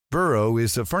Burrow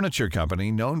is a furniture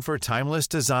company known for timeless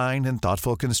design and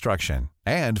thoughtful construction,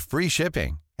 and free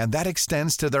shipping, and that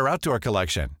extends to their outdoor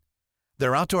collection.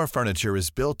 Their outdoor furniture is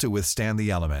built to withstand the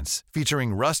elements,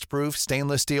 featuring rust-proof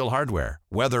stainless steel hardware,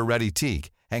 weather-ready teak,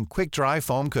 and quick-dry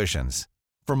foam cushions.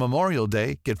 For Memorial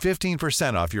Day, get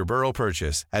 15% off your Burrow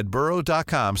purchase at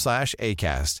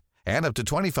burrow.com/ACAST and up to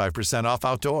 25% off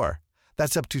outdoor.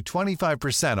 That's up to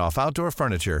 25% off outdoor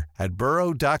furniture at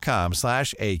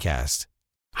burrow.com/ACAST.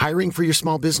 Hiring for your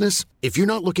small business? If you're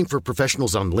not looking for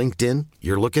professionals on LinkedIn,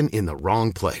 you're looking in the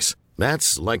wrong place.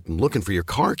 That's like looking for your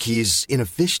car keys in a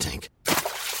fish tank.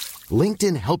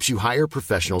 LinkedIn helps you hire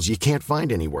professionals you can't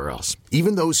find anywhere else,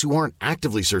 even those who aren't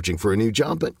actively searching for a new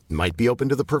job but might be open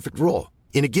to the perfect role.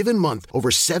 In a given month, over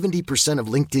 70% of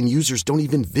LinkedIn users don't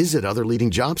even visit other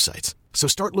leading job sites. So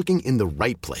start looking in the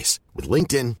right place. With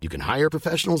LinkedIn, you can hire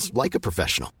professionals like a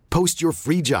professional. Post your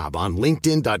free job on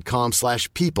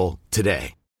linkedin.com/people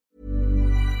today.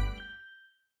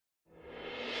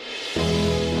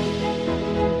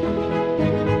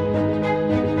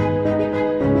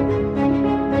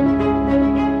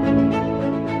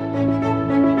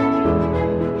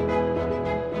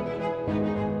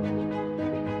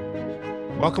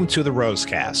 Welcome to the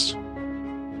Rosecast,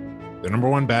 the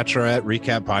 #1 Bachelorette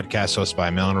recap podcast hosted by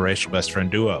a male and a racial best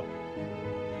friend duo.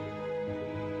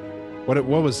 What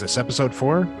was this, episode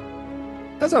 4?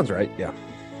 That sounds right. Yeah,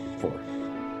 4.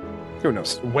 Who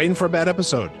knows? Waiting for a bad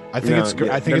episode. I think it's a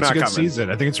good season.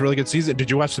 I think it's a really good season.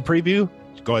 Did you watch the preview?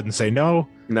 Go ahead and say no.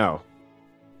 No.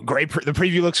 Great. The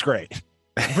preview looks great.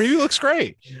 The preview looks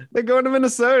great. They're going to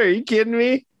Minnesota. Are you kidding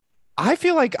me? I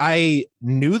feel like I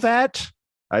knew that.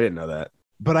 I didn't know that.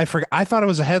 But I forgot. I thought it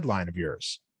was a headline of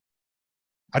yours.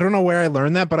 I don't know where I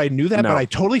learned that, but I knew that, but I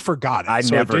totally forgot it.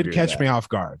 So it did catch me off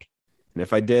guard. And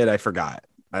if I did, I forgot.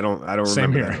 I don't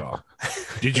remember that at all.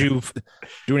 Did you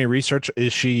do any research?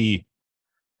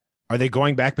 Are they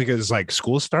going back because like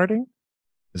school's starting?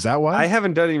 Is that why? I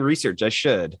haven't done any research. I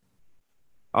should.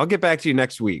 I'll get back to you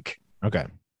next week. Okay.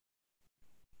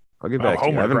 I'll get back to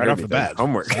you. Homework right off the bat.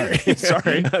 Homework.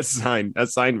 Sorry.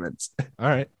 Assignments. All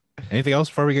right. Anything else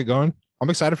before we get going? I'm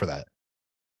excited for that.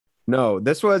 No,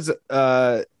 this was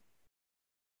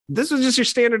just your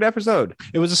standard episode.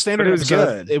 It was a standard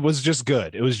episode. It was just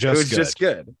good. It was just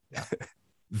good. Yeah.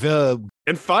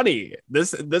 And funny.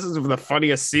 This is the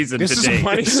funniest season This is a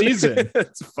funny season.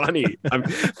 It's funny. I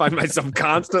find myself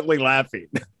constantly laughing.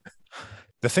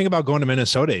 The thing about going to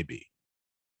Minnesota, AB,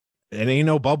 it ain't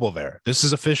no bubble there. This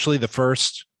is officially the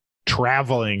first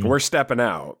traveling. We're stepping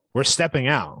out.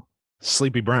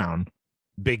 Sleepy Brown,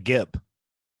 Big Gip.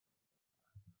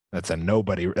 That's a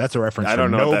nobody. That's a reference. I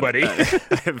don't know. Nobody. I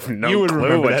have no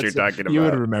clue what you're talking about. You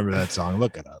would remember that song.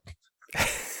 Look it up.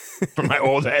 For my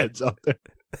old heads out there.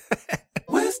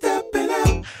 We're stepping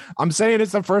out. I'm saying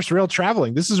it's the first real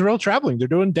traveling. This is real traveling. They're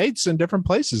doing dates in different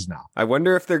places now. I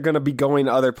wonder if they're going to be going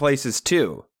to other places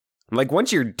too. Like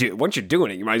once you're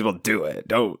doing it, you might as well do it.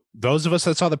 Don't. Those of us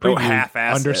that saw the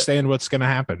preview understand what's going to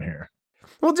happen here.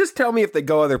 Well, just tell me if they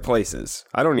go other places.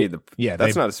 I don't need the. Yeah,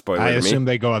 that's not a spoiler. I assume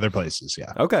they go other places.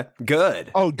 Yeah. Okay.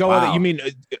 Good. Oh, other. You mean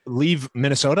leave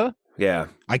Minnesota? Yeah.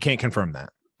 I can't confirm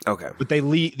that. Okay. But they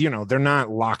leave. They're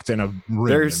not locked in a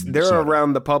room. They're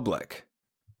around the public.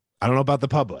 I don't know about the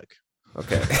public.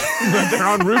 Okay. They're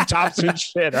on rooftops and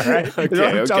shit. All right.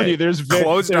 Okay, I'm telling you, there's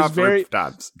closed off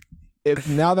rooftops.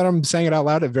 Now that I'm saying it out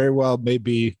loud, it very well may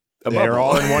be. They're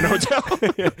all in one hotel.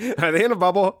 Are they in a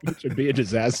bubble? It should be a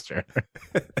disaster.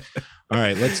 All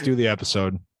right, let's do the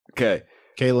episode. Okay.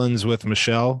 Caitlin's with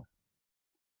Michelle.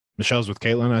 Michelle's with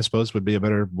Caitlin, I suppose, would be a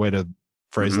better way to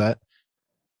phrase that.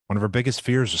 One of her biggest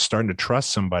fears is starting to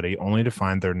trust somebody only to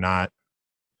find they're not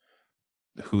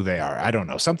who they are. I don't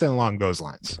know. Something along those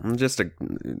lines. Just a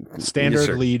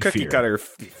standard lead cookie fear. Cutter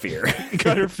fear.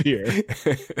 Cutter fear.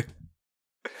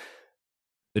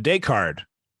 The date card.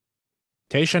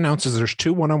 Tayshia announces there's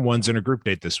 2 one-on-ones in a group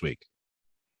date this week.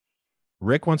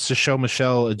 Rick wants to show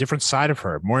Michelle a different side of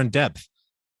her, more in depth.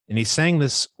 And he's saying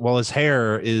this while his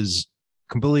hair is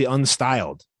completely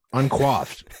unstyled,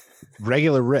 uncoiffed.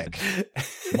 Regular Rick.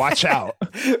 Watch out.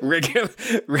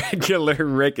 Regular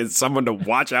Rick is someone to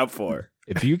watch out for.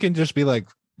 If you can just be like,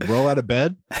 roll out of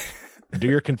bed, do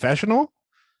your confessional,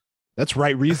 that's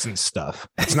right reason stuff.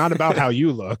 It's not about how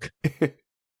you look. The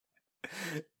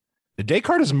date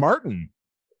card is Martin.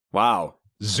 Wow.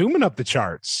 Zooming up the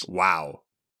charts. Wow.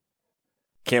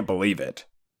 Can't believe it.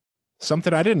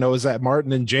 Something I didn't know is that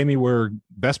Martin and Jamie were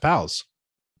best pals.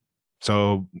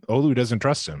 So Olu doesn't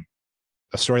trust him.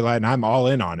 A storyline I'm all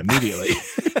in on immediately.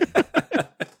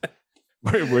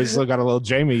 We're still got a little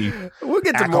Jamie. We'll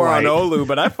get to more on acolyte. Olu,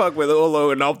 but I fuck with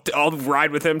Olu, and I'll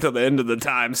ride with him till the end of the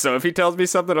time. So if he tells me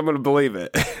something, I'm going to believe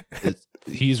it.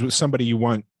 He's with somebody you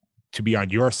want to be on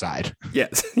your side.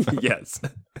 Yes, yes.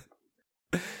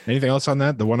 Anything else on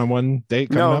that? The one-on-one date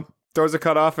coming up? Throws a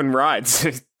cut off and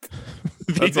rides.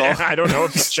 That's all. I don't know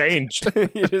if it's changed.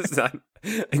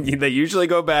 They usually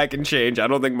go back and change. I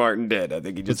don't think Martin did. I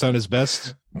think he It's just on his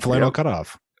best flannel Yep.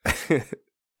 cutoff.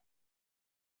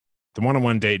 The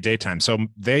one-on-one date, daytime. So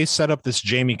they set up this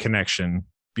Jamie connection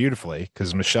beautifully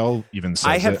because Michelle even says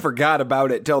I had it. forgot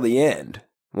about it till the end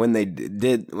when they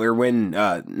did, or when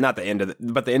not the end of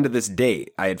but the end of this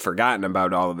date. I had forgotten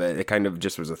about all of it. It kind of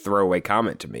just was a throwaway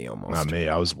comment to me almost. Not me.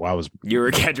 I was You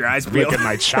were catching your eyes peeled. licking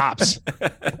my chops.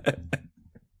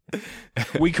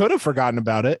 We could have forgotten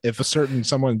about it if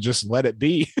someone just let it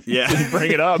be. Yeah. Didn't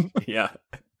bring it up. Yeah.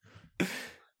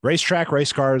 Racetrack,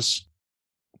 race cars.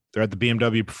 They're at the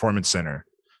BMW Performance Center.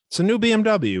 It's a new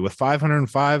BMW with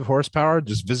 505 horsepower.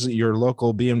 Just visit your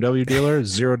local BMW dealer.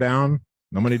 0 down,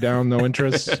 no money down, no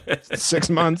interest. 6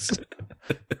 months.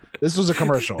 This was a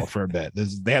commercial for a bit.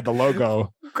 They had the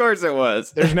logo. Of course it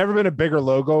was. There's never been a bigger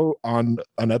logo on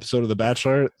an episode of The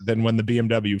Bachelor than when the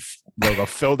BMW logo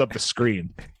filled up the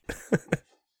screen.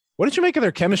 What did you make of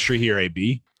their chemistry here,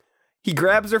 AB? He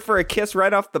grabs her for a kiss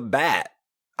right off the bat.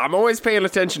 I'm always paying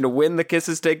attention to when the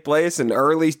kisses take place and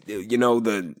early,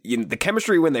 the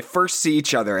chemistry when they first see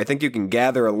each other. I think you can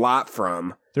gather a lot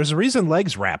from. There's a reason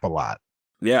legs wrap a lot.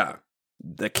 Yeah.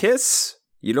 The kiss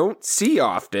you don't see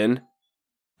often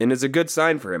and is a good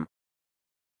sign for him.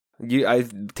 I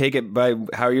take it by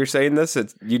how you're saying this.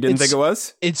 You didn't think it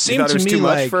was? It You seemed thought it to was me too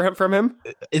like much from him?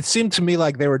 it seemed to me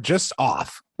like they were just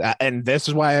off, and this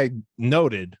is why I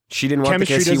noted She didn't want the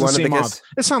chemistry kiss. He doesn't wanted the seem kiss. off.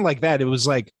 It's not like that. It was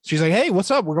like she's like, "Hey,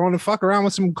 what's up? We're going to fuck around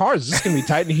with some cars. This is gonna be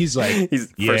tight." And he's like,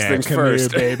 He's "Yeah, first things come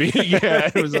first, here, baby." Yeah,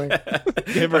 it was like,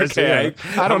 give her a Okay, hand.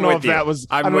 I don't I'm know with if you. that was.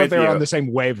 I I'm don't know if with they were you. on the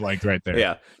same wavelength right there.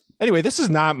 Yeah. Anyway, this is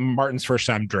not Martin's first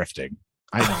time drifting.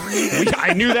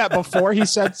 I knew that before he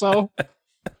said so.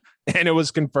 And it was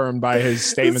confirmed by his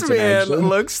statements. This man and action.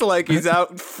 looks like he's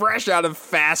fresh out of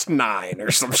Fast 9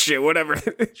 or some shit, whatever.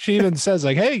 She even says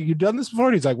like, "Hey, you done this before?"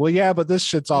 And he's like, "Well, yeah, but this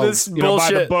shit's all This by the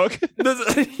bullshit. book.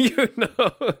 There's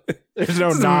no this is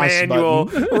NOS manual,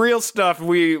 button." real stuff.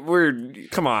 We're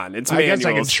come on, it's I guess I can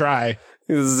manuals. try.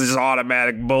 This is just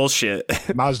automatic bullshit.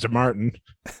 Mazda Martin.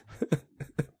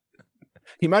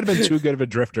 He might have been too good of a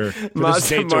drifter for this Mazda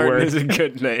date to Martin work. is a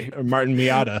good name. Or Martin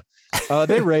Miata.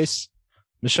 They race.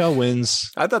 Michelle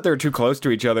wins. I thought they were too close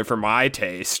to each other for my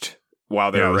taste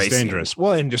while they Yeah, were it was racing. dangerous.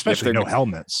 Well, and especially they're- no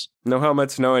helmets. No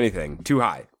helmets, no anything. Too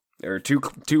high. Or too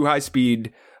high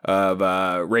speed of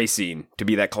racing to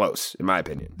be that close, in my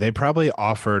opinion. They probably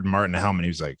offered Martin a helmet. He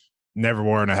was like, "Never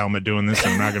worn a helmet doing this.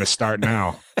 I'm not going to start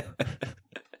now."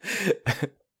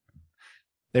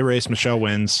 They race. Michelle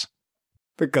wins.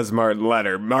 Because Martin let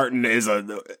her. Martin is a...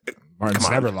 Martin's Come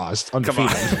on. never lost. Come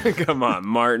Undefeated. on. Come on,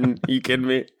 Martin. You kidding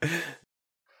me?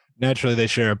 Naturally, they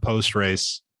share a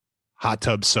post-race hot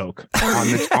tub soak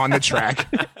on the track.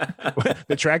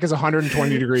 The track is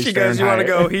 120 degrees She goes, Fahrenheit.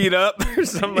 you want to go heat up or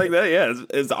something like that? Yeah,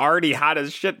 it's already hot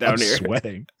as shit down I'm here.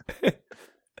 sweating.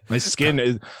 My skin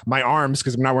is my arms,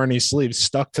 because I'm not wearing any sleeves,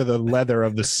 stuck to the leather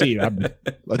of the seat.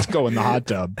 Let's go in the hot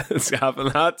tub. It's hot in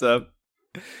the hot tub.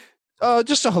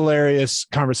 Just a hilarious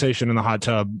conversation in the hot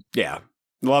tub. Yeah,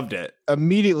 loved it.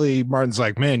 Immediately, Martin's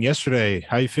like, "Man, yesterday,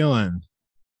 how you feeling?"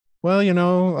 "Well,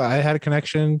 I had a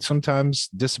connection. Sometimes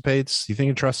dissipates. You think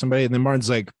you trust somebody?" And then Martin's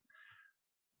like,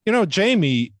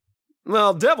 "Jamie,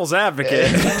 Well, devil's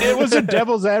advocate. it was a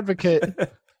devil's advocate."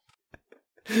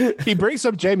 He brings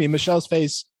up Jamie. Michelle's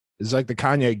face is like the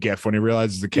Kanye gif when he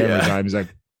realizes the camera's Yeah. on. He's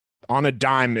like, on a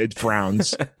dime, it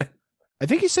frowns. I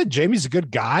think he said Jamie's a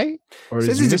good guy, or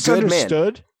Says is he's a good man.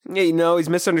 misunderstood. Yeah, he's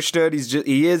misunderstood.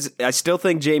 He is. I still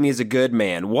think Jamie is a good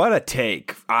man. What a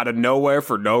take out of nowhere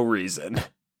for no reason.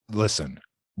 Listen,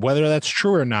 whether that's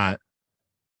true or not,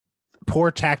 poor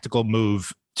tactical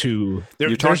move to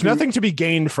there's talking- nothing to be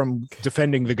gained from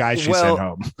defending the guy she Well, sent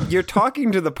home. You're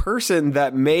talking to the person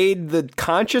that made the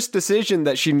conscious decision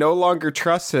that she no longer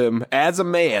trusts him as a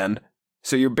man.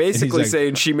 So you're basically like,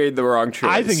 saying she made the wrong choice.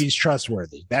 I think he's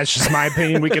trustworthy. That's just my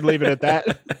opinion. We could leave it at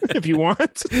that if you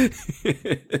want.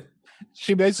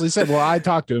 She basically said, "Well, I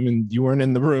talked to him and you weren't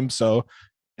in the room." So,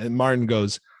 and Martin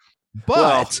goes,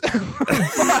 but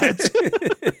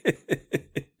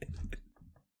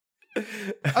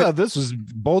oh, this was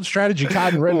bold strategy,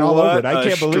 cotton written all over it. I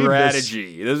can't believe this.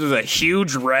 strategy. This was a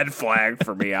huge red flag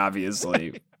for me,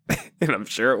 obviously. And I'm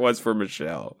sure it was for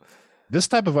Michelle. This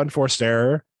type of unforced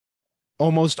error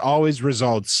almost always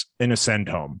results in a send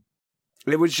home.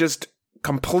 It was just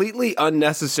completely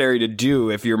unnecessary to do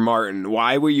if you're Martin.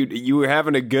 Why were you were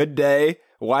having a good day?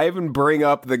 Why even bring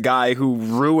up the guy who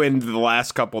ruined the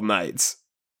last couple nights?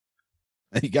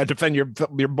 You got to defend your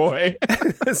boy.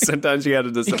 Sometimes you got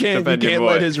to defend you your boy. can't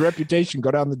let his reputation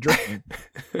go down the drain.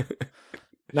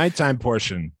 Nighttime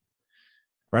portion.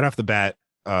 Right off the bat,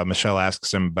 Michelle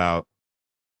asks him about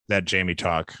that Jamie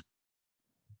talk.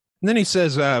 And then he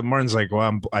says, Martin's like,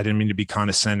 well, I didn't mean to be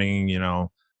condescending. You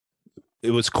know,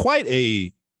 it was quite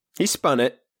a... He spun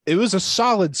it. It was a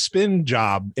solid spin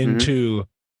job into,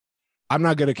 I'm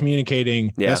not good at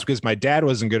communicating. Yeah. That's because my dad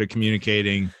wasn't good at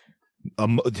communicating.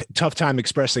 Tough time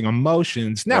expressing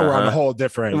emotions. Now we're on a whole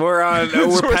different.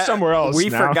 We're somewhere else. We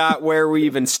now. Forgot where we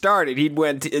even started. He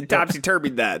went topsy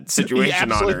turvy that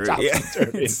situation on her.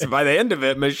 By the end of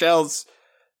it, Michelle's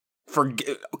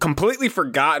completely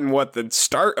forgotten what the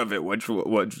start of it, which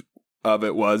was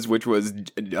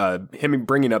him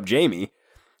bringing up Jamie.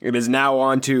 It is now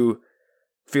on to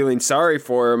feeling sorry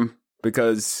for him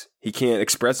because he can't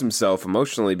express himself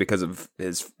emotionally because of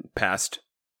his past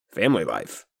family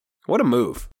life. What a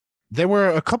move. There were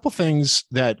a couple things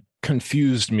that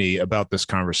confused me about this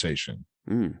conversation.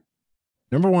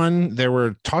 Number one, they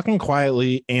were talking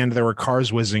quietly and there were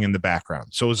cars whizzing in the background.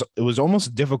 So it was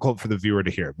almost difficult for the viewer to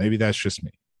hear. Maybe that's just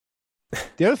me.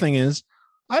 The other thing is,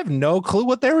 I have no clue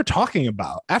what they were talking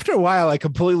about. After a while, I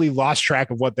completely lost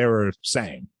track of what they were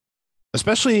saying,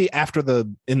 especially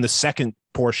in the second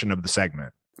portion of the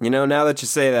segment. You know, now that you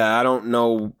say that, I don't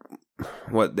know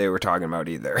what they were talking about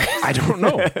either. I don't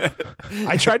know.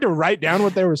 I tried to write down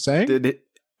what they were saying.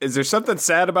 Is there something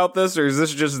sad about this, or is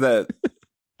this just that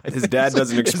his dad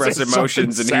doesn't express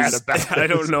emotions and he's? I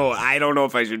don't know. I don't know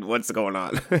if I should. What's going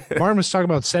on? Martin was talking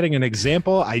about setting an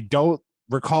example. I don't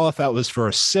recall if that was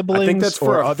for siblings. I think that's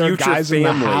for other guys family.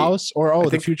 In the house, or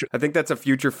the future. I think that's a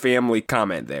future family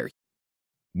comment there.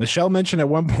 Michelle mentioned at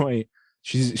one point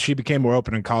she became more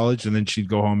open in college, and then she'd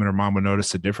go home and her mom would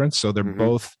notice the difference. So they're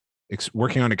both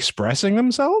working on expressing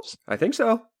themselves. I think so.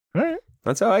 All right,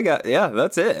 that's how I got. Yeah,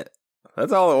 that's it.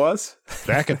 That's all it was.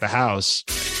 Back at the house.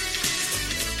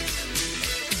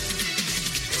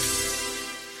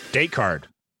 Date card.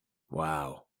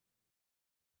 Wow.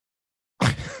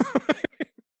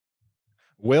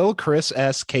 Will, Chris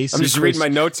S, Casey. I'm just reading my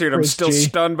notes here, and I'm still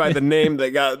stunned by the name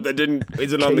that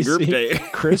isn't on the group date.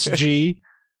 Chris G.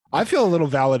 I feel a little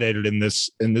validated in this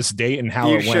date and how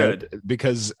it went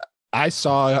because I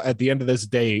saw at the end of this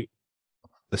date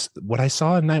what I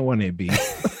saw in night 1 AB.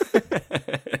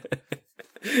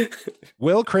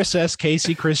 Will, Chris S,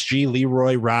 Casey, Chris G,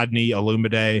 Leroy, Rodney,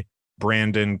 Alumide,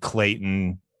 Brandon,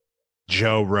 Clayton,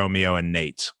 Joe, Romeo, and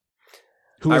Nate.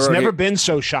 Who has never been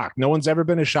so shocked. No one's ever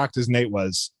been as shocked as Nate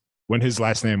was when his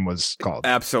last name was called.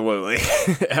 Absolutely.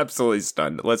 Absolutely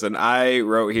stunned. Listen, I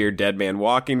wrote here Dead Man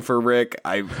Walking for Rick.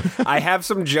 I have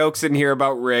some jokes in here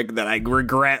about Rick that I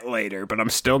regret later, but I'm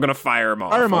still going to fire him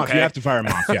off. Fire him off. You have to fire him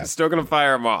off. Yeah. Still going to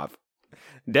fire him off.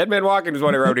 Dead Man Walking is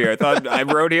what I wrote here. I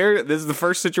wrote here, this is the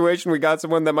first situation we got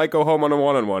someone that might go home on a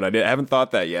one-on-one. I haven't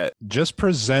thought that yet. Just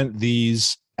present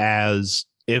these as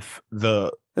if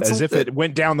it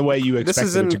went down the way you expected. This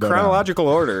is in chronological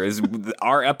order, is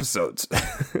our episodes.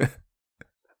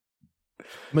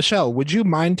 Michelle, would you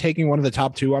mind taking one of the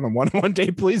top two on a one-on-one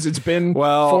date, please? It's been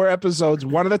 4 episodes.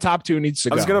 One of the top two needs to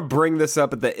go. I was going to bring this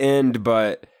up at the end,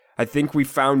 but I think we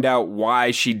found out why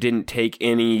she didn't take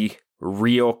any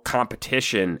real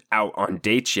competition out on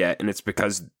dates yet, and it's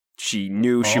because she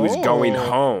knew she was going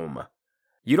home.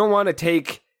 You don't want to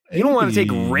take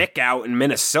Rick out in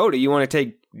Minnesota. You want to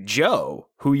take Joe,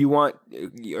 who you want,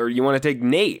 or you want to take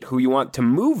Nate, who you want to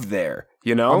move there.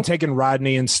 You know, I'm taking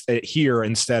Rodney here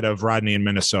instead of Rodney in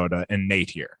Minnesota and Nate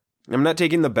here. I'm not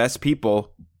taking the best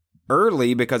people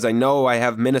early because I know I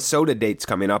have Minnesota dates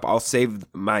coming up. I'll save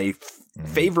my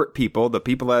favorite people, the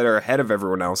people that are ahead of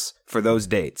everyone else, for those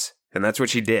dates. And that's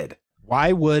what she did.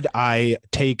 Why would I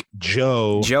take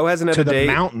Joe hasn't had to a the date.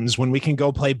 Mountains when we can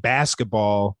go play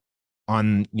basketball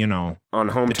on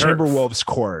home the turf. Timberwolves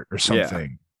court or something?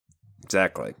 Yeah,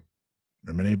 exactly.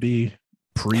 I'm going to be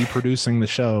pre-producing the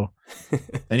show.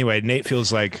 Anyway, Nate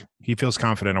feels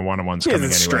confident on one-on-ones coming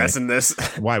anyway. Stressing this.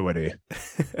 Why would he?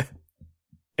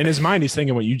 In his mind, he's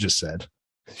thinking what you just said.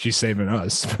 She's saving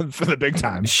us for the big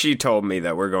time. She told me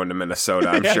that we're going to Minnesota.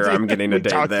 I'm sure I'm getting a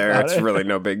date there. It's really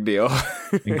no big deal.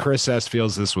 And Chris S.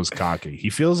 feels this was cocky. He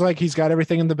feels like he's got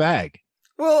everything in the bag.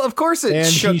 Well, of course it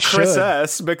shook Chris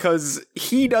S. because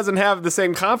he doesn't have the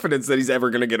same confidence that he's ever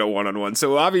going to get a one-on-one.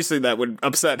 So obviously that would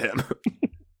upset him.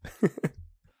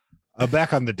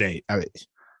 Back on the date.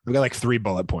 We've got like 3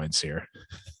 bullet points here.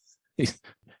 He's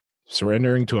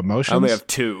surrendering to emotions. I only have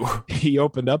 2. He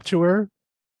opened up to her.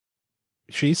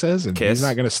 she says, and Kiss. he's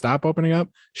not going to stop opening up.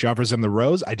 She offers him the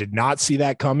rose. I did not see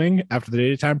that coming after the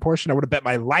daytime portion. I would have bet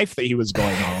my life that he was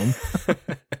going home.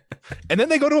 And then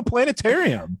they go to a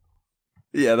planetarium.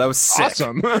 Yeah, that was sick.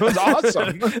 Awesome. It was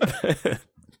awesome.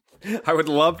 I would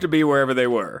love to be wherever they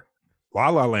were. La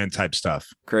La Land type stuff.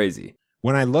 Crazy.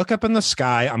 When I look up in the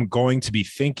sky, I'm going to be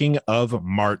thinking of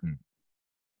Martin.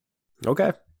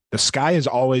 Okay. The sky is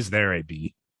always there,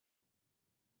 AB.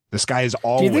 The sky is Do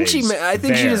always you think she meant, I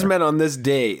think she there. just meant on this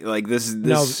date. Like this.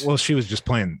 No, well, she was just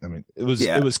playing. I mean, it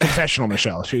was confessional,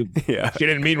 Michelle. She Yeah. she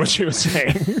didn't mean what she was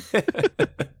saying.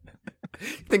 I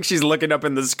think she's looking up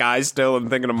in the sky still and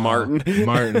thinking of Martin.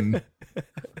 Martin.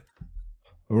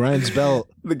 Ryan's belt.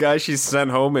 The guy she sent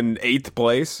home in 8th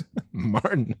place.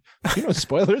 Martin. You know,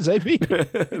 spoilers, AB.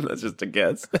 That's just a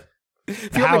guess.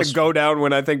 If you want me to go down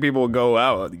when I think people will go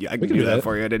out, I can do that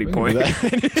for you at any point.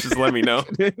 Just let me know.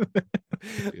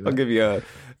 I'll give you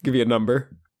a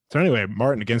number. So anyway,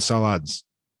 Martin against all odds.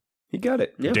 You got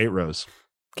it. Yeah. Date rose.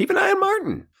 Keep an eye on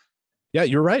Martin. Yeah,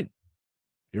 you're right.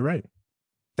 You're right.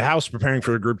 The house preparing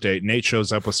for a group date. Nate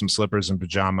shows up with some slippers and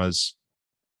pajamas.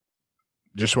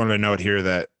 Just wanted to note here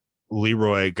that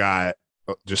Leroy got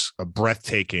just a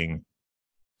breathtaking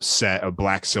set of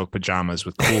black silk pajamas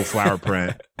with cool flower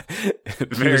print.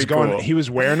 Very cool. He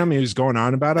was wearing them. He was going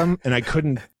on about them, and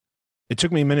it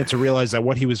took me a minute to realize that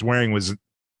what he was wearing was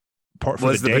part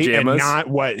for the date pajamas? and not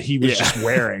what he was just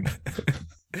wearing.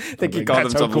 I think he called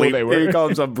himself he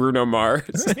called himself Bruno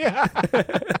Mars. Yeah.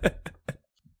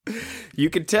 You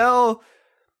could tell.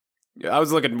 I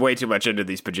was looking way too much into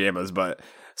these pajamas, but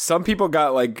some people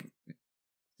got like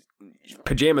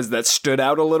pajamas that stood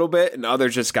out a little bit, and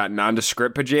others just got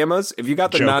nondescript pajamas. If you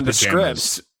got the Joke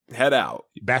nondescripts, head out.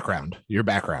 Your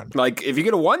background. Like if you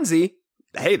get a onesie,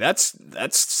 hey, that's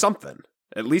something.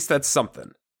 At least that's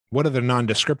something. What are the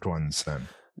nondescript ones then?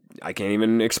 I can't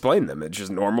even explain them. It's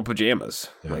just normal pajamas,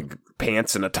 Yeah. like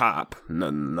pants and a top,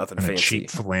 nothing And a fancy. cheap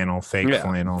flannel, fake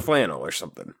flannel or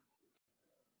something.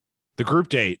 The group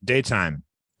date, daytime.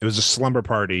 It was a slumber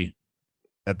party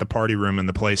at the party room in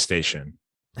the PlayStation.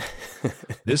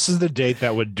 This is the date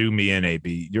that would do me in,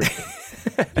 AB. Your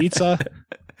pizza,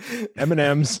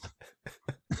 M&Ms.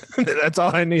 That's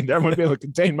all I need. I wouldn't be able to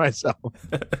contain myself.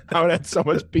 I would have so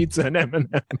much pizza and M&Ms.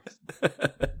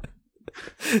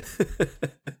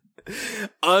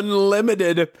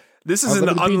 Unlimited. This is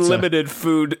Unlimited an pizza. unlimited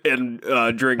food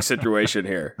and drink situation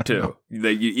here too.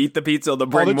 That you eat the pizza, they'll All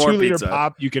bring the more 2-liter pizza.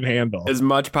 pop you can handle. As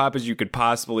much pop as you could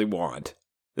possibly want.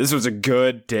 This was a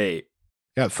good date.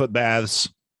 Got foot baths,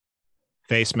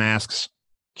 face masks,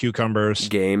 cucumbers,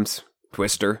 Games,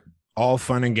 Twister. all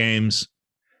fun and games.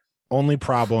 Only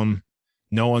problem,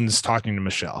 no one's talking to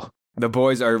Michelle. The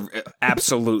boys are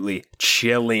absolutely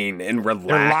chilling and locked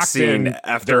relaxing in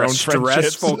after their a own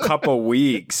stressful friendships. couple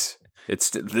weeks.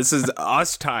 This is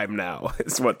us time now.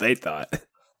 Is what they thought.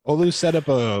 Olu set up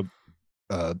a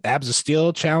abs of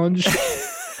steel challenge,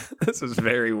 This is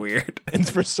very weird. and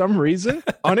for some reason,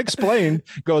 unexplained,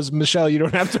 goes, Michelle, you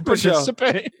don't have to Michelle,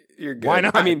 participate. You're good. Why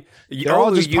not? I mean, They're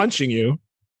all just punching you.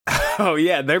 Oh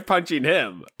yeah, they're punching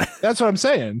him. That's what I'm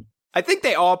saying. I think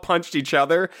they all punched each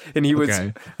other, and he was.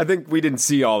 Okay. I think we didn't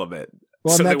see all of it.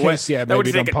 Well, in that they went- case, yeah, that would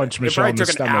maybe don't take punch it Michelle in probably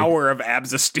the took an stomach. hour of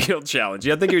abs of steel challenge.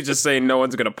 I think he was just saying no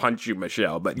one's going to punch you,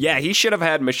 Michelle. But yeah, he should have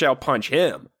had Michelle punch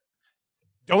him.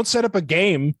 Don't set up a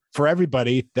game for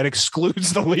everybody that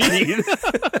excludes the lead.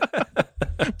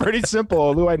 Pretty simple,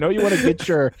 Olu. I know you want to get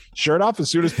your shirt off as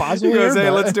soon as possible. He goes, here, hey,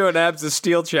 but let's do an abs of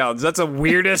steel challenge. That's a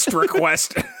weirdest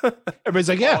request. everybody's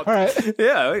like, yeah, all right,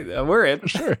 Yeah, we're in.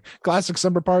 sure. Classic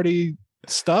summer party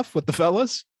stuff with the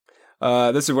fellas.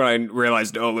 This is when I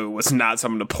realized Olu was not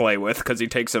someone to play with because he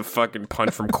takes a fucking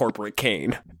punch from Corporate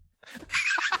Kane.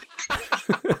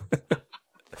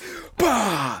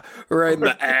 Bah! Right in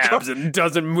the abs and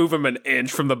doesn't move him an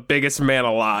inch from the biggest man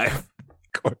alive.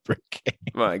 Corporate game.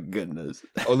 My goodness.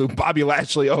 Olu, Bobby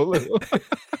Lashley, Olu.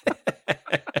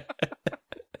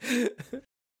 I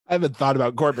haven't thought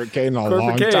about Corporate Kane in a long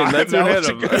Corporate Kane, time. that's who That hit was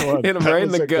a him. good one. Hit him That right in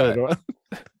was the a good one.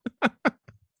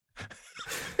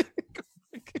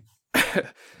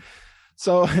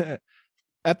 So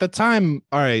at the time,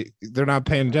 all right, they're not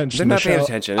paying attention. They're not paying Michelle.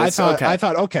 attention. I It's thought,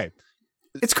 okay. okay,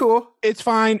 It's cool. it's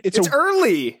fine. It's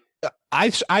early.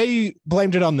 I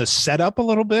blamed it on the setup a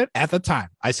little bit at the time.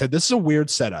 I said, this is a weird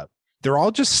setup. They're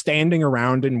all just standing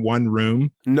around in one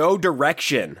room, No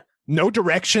direction. no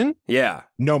direction, Yeah.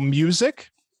 no music.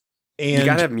 And You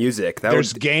gotta have music.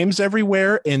 there's games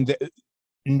everywhere and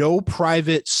no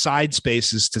private side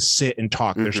spaces to sit and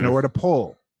talk. There's Mhm. nowhere to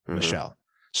pull, Mhm. Michelle.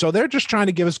 So they're just trying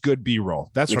to give us good B-roll.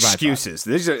 That's what Excuses.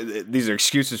 These are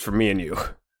excuses for me and you.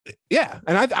 Yeah,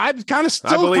 and I'm kind of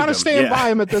still kind of stand by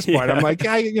him at this point. Yeah. I'm like,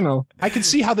 I can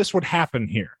see how this would happen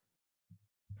here.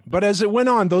 But as it went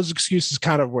on, those excuses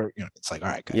kind of were, it's like, all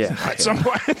right, guys. At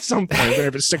some point,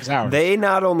 whatever, 6 hours. They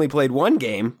not only played one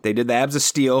game, they did the Abs of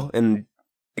Steel and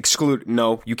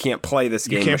no, you can't play this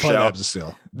game. You can't Michelle. play the Abs of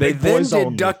Steel. They then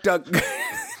did Duck Duck.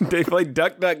 They played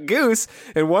Duck Duck Goose,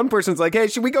 and one person's like, "Hey,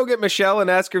 should we go get Michelle and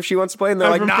ask her if she wants to play?" And they're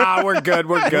like, "Nah, we're good.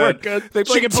 We're good." We're good. They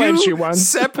She played can play if she two wants.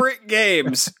 separate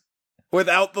games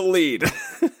without the lead.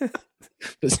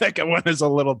 The second one is a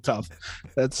little tough.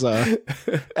 That's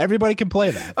everybody can play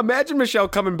that. Imagine Michelle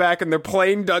coming back and they're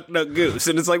playing Duck Duck Goose,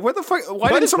 and it's like, "What the fuck? Why What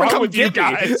didn't is someone wrong come with you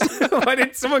get me? guys? Why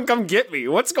didn't someone come get me?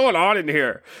 What's going on in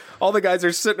here?" All the guys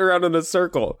are sitting around in a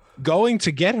circle. Going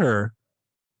to get her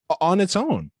on its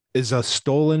own is a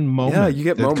stolen moment. Yeah, you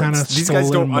get That moments. kind of These guys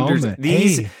don't stolen understand.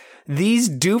 moment. These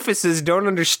doofuses don't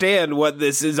understand what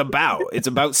this is about. It's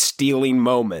about stealing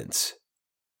moments.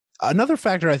 Another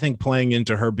factor I think playing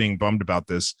into her being bummed about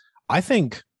this, I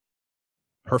think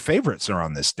her favorites are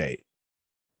on this date.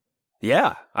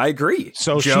 Yeah, I agree.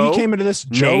 So Joe, she came into this,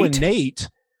 Joe and Nate.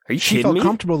 Are you She kidding felt me?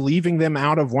 comfortable leaving them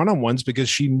out of one-on-ones because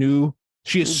she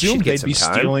assumed get they'd be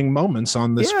some time. stealing moments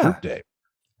on this Yeah. group date.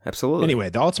 Absolutely. Anyway,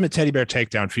 the Ultimate Teddy Bear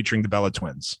Takedown featuring the Bella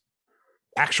Twins,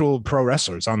 actual pro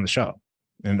wrestlers on the show.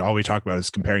 And all we talk about is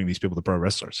comparing these people to pro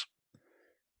wrestlers.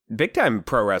 Big time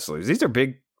pro wrestlers. These are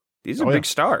big. These are Oh, yeah. big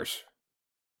stars.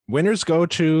 Winners go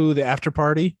to the after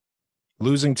party.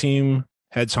 Losing team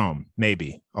heads home.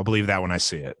 Maybe. I'll believe that when I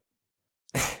see it.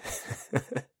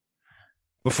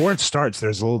 Before it starts,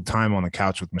 there's a little time on the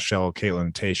couch with Michelle, Caitlin,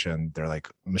 and Tasha, and they're like,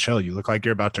 "Michelle, you look like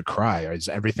you're about to cry. Is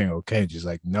everything okay?" And she's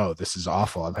like, "No, this is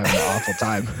awful. I'm having an awful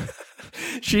time."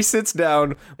 She sits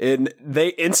down and they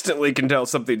instantly can tell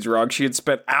something's wrong. She had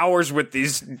spent hours with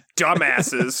these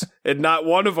dumbasses and not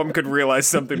one of them could realize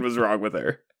something was wrong with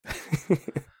her.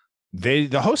 The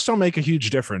hosts don't make a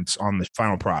huge difference on the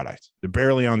final product. They're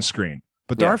barely on screen.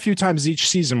 But there Yeah. are a few times each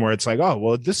season where it's like, oh,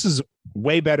 well, this is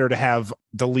way better to have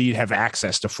the lead have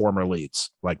access to former leads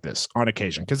like this on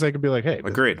occasion. Because they could be like, hey,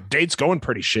 Agreed. the date's going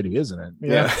pretty shitty, isn't it?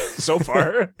 Yeah. So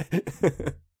far.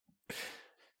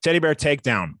 Teddy Bear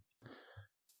Takedown.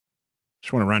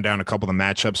 Just want to run down a couple of the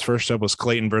matchups. First up was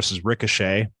Clayton versus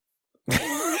Ricochet.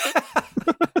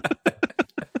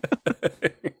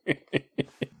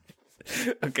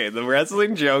 Okay, the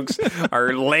wrestling jokes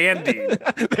are landing.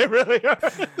 They really are.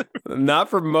 Not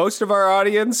for most of our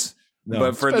audience, No,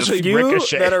 but for the especially few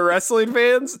Ricochet. that are wrestling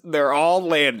fans, they're all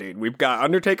landing. We've got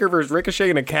Undertaker versus Ricochet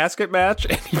in a casket match,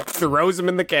 and he throws him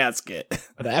in the casket.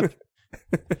 What happened?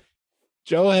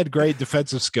 Joe had great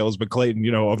defensive skills, but Clayton,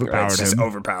 overpowered It's just him.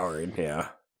 overpowering, yeah.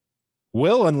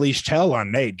 Will unleashed hell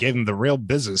on Nate, gave him the real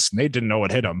business. Nate didn't know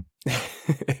what hit him.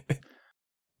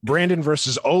 Brandon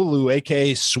versus Olu,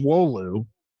 aka Swolu,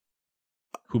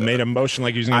 who made a motion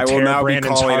like he was going I to will tear now be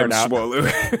Brandon's calling him heart out.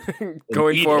 Swolu.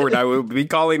 Going Eat forward, it. I will be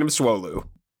calling him Swolu.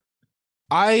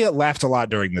 I laughed a lot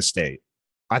during this date.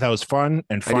 I thought it was fun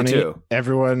and I did funny. too.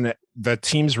 Everyone, the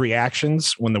team's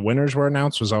reactions when the winners were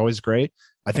announced was always great.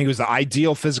 I think it was the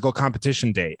ideal physical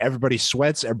competition day. Everybody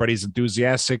sweats, everybody's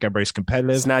enthusiastic, everybody's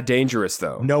competitive. It's not dangerous,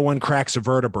 though. No one cracks a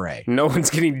vertebrae. No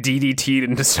one's getting DDT'd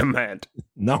into cement.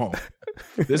 No.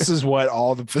 This is what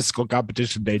all the physical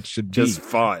competition dates should Just be.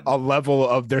 fun. A level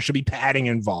of there should be padding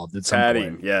involved at some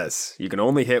Padding, point. yes. You can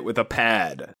only hit with a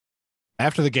pad.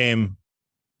 After the game,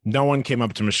 no one came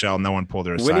up to Michelle. No one pulled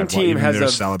her aside. Winning team even they're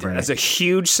has celebrating. a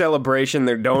huge celebration.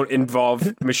 They don't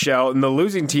involve Michelle, and the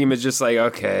losing team is just like,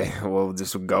 okay, we'll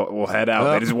just go. We'll head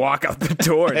out. They just walk out the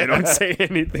door. They don't say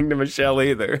anything to Michelle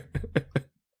either.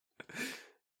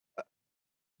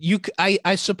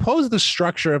 I suppose the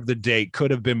structure of the date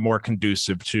could have been more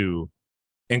conducive to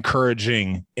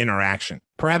encouraging interaction.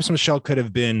 Perhaps Michelle could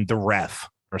have been the ref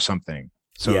or something.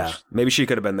 So yeah, maybe she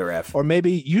could have been the ref. or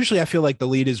maybe usually I feel like the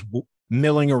lead is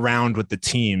milling around with the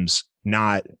teams,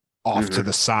 not off to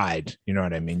the side. You know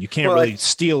what I mean? You can't really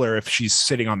steal her if she's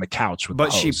sitting on the couch with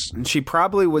But the host. she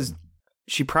probably was.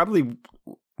 She probably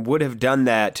would have done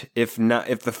that if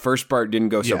the first part didn't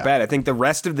go so Yeah. bad. I think the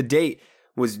rest of the date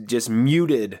was just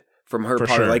muted from her For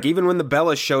part. sure. Like even when the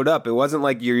Bellas showed up, it wasn't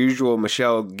like your usual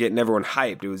Michelle getting everyone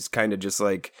hyped. It was kind of just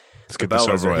like, Let's the get this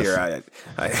Bellas over are with. here.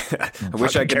 I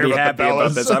wish I Fucking could care be about happy the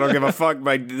about Bellas. this. I don't give a fuck.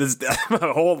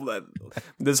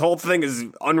 This whole thing is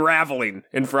unraveling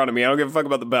in front of me. I don't give a fuck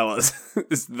about the Bellas.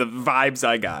 It's the vibes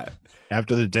I got.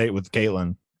 After the date with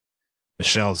Caitlin,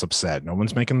 Michelle's upset. No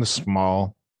one's making the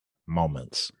small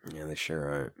moments. Yeah, they sure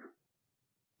aren't.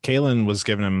 Caitlin was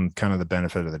giving him kind of the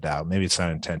benefit of the doubt. Maybe it's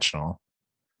not intentional.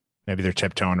 Maybe they're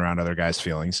tiptoeing around other guys'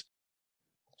 feelings.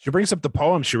 She brings up the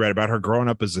poem she read about her growing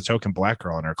up as the token black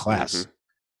girl in her class. Mhm.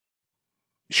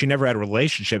 she never had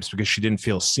relationships because she didn't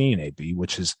feel seen, AB,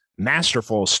 which is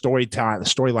masterful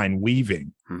storyline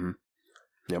weaving. Mm-hmm.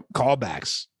 Yep.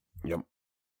 Callbacks. Yep.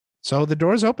 So the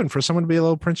door's open for someone to be a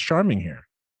little Prince Charming here.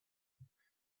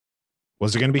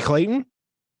 Was it going to be Clayton?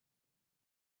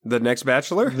 The next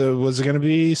Bachelor? Was it going to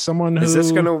be someone who... Is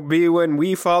this going to be when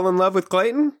we fall in love with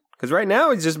Clayton? Because right now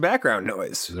it's just background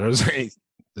noise.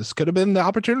 This could have been the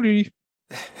opportunity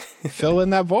to fill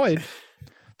in that void.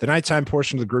 The nighttime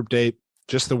portion of the group date,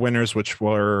 just the winners, which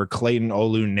were Clayton,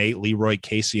 Olu, Nate, Leroy,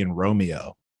 Casey, and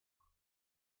Romeo.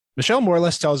 Michelle more or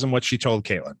less tells him what she told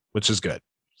Caitlin, which is good.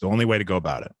 It's the only way to go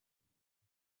about it.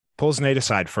 Pulls Nate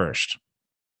aside first.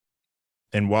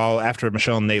 And while after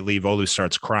Michelle and Nate leave, Olu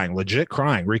starts crying, legit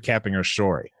crying, recapping her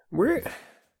story. Where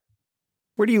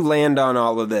do you land on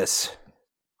all of this?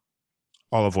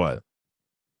 All of what?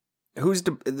 Are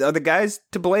the guys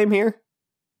to blame here?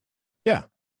 Yeah.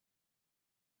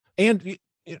 And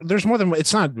there's more than,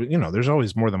 it's not, there's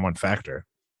always more than one factor.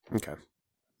 Okay.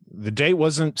 The date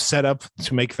wasn't set up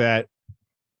to make that,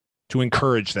 to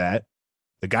encourage that.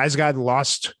 The guys got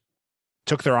lost,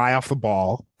 took their eye off the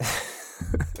ball.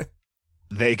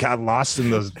 They got lost in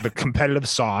the competitive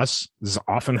sauce. This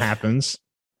often happens.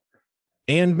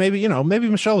 And maybe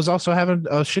Michelle was also having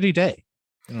a shitty day.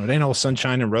 It ain't all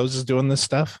sunshine and roses doing this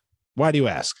stuff. Why do you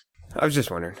ask? I was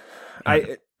just wondering.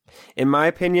 In my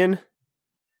opinion,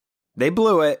 they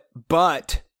blew it,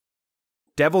 but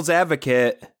Martin Devil's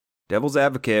Advocate,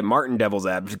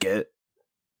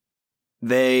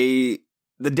 the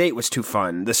date was too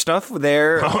fun. The stuff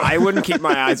there, I wouldn't keep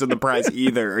my eyes on the prize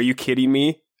either. Are you kidding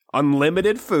me?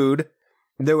 Unlimited food.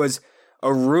 There was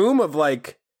a room of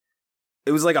it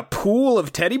was like a pool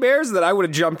of teddy bears that I would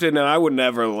have jumped in and I would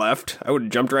never left. I would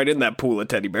have jumped right in that pool of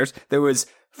teddy bears. There was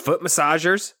foot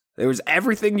massagers. There was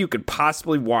everything you could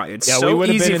possibly want. It's so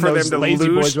easy for them to lazy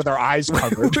lose. Boys with our eyes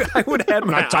covered. I would have had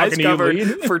my eyes covered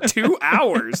for 2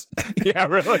 hours. Yeah,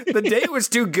 really. The date was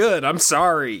too good. I'm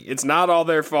sorry. It's not all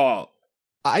their fault.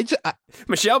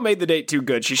 Michelle made the date too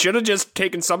good. She should have just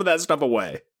taken some of that stuff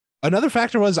away. Another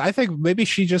factor was, I think maybe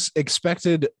she just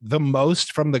expected the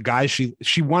most from the guys.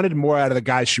 She wanted more out of the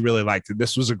guys she really liked.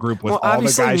 This was a group with all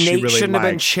the guys Nate she really liked. shouldn't have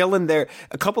been chilling there.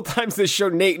 A couple times they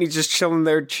showed Nate and he's just chilling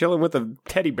there, chilling with a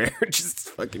teddy bear,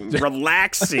 just fucking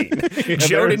relaxing.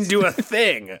 Joe didn't do a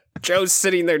thing. Joe's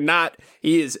sitting there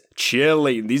he is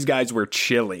chilling. These guys were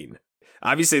chilling.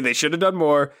 Obviously, they should have done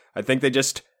more. I think the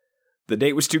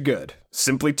date was too good.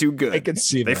 Simply too good. I can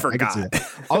see they that. forgot.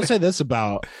 I'll say this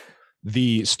about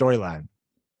the storyline.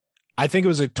 I think it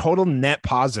was a total net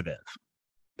positive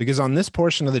because on this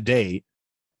portion of the date,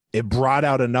 it brought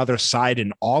out another side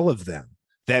in all of them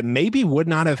that maybe would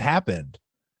not have happened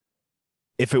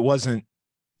if it wasn't,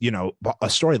 a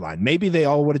storyline. Maybe they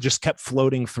all would have just kept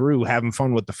floating through, having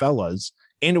fun with the fellas.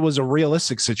 And it was a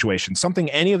realistic situation,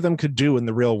 something any of them could do in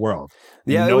the real world.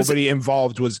 Yeah,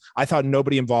 I thought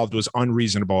nobody involved was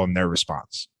unreasonable in their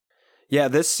response. Yeah,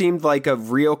 this seemed like a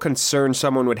real concern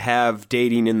someone would have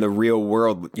dating in the real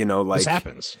world. This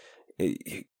happens.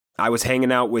 I was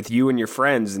hanging out with you and your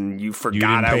friends and you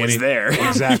forgot I was there.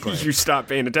 Exactly. You stopped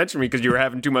paying attention to me because you were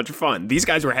having too much fun. These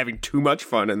guys were having too much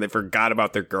fun and they forgot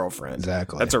about their girlfriend.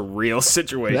 Exactly. That's a real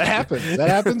situation. That happens.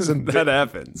 And that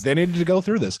happens. They needed to go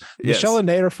through this. Yes. Michelle and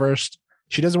Nate are first.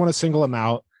 She doesn't want to single him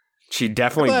out. She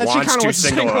definitely wants to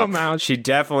single him out. She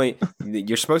definitely,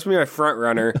 you're supposed to be my front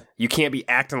runner. You can't be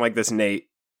acting like this, Nate.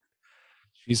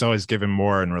 She's always given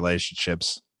more in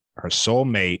relationships. Her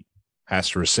soulmate has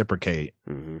to reciprocate.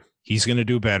 Mm-hmm. He's going to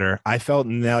do better. I felt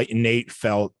Nate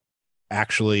felt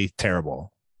actually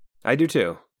terrible. I do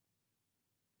too.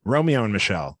 Romeo and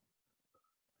Michelle.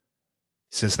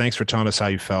 He says, thanks for telling us how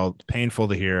you felt. Painful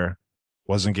to hear.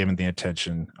 Wasn't given the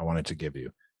attention I wanted to give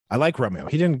you. I like Romeo.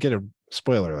 He didn't get a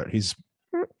spoiler alert. He's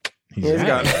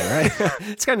got it, right?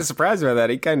 It's kind of surprised by that.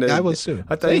 He kind of. I was too.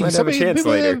 I thought he might have a chance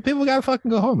later. People got to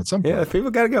fucking go home at some point. Yeah, people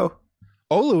got to go.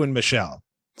 Olu and Michelle.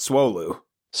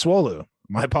 Swolu.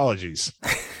 My apologies.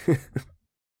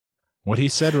 What she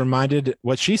said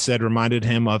reminded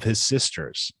him of his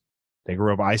sisters. They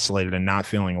grew up isolated and not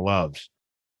feeling loved.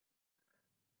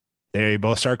 They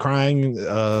both start crying.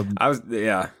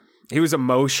 He was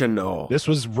emotional. This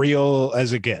was real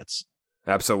as it gets.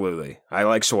 Absolutely. I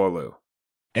like Swolu.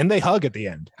 And they hug at the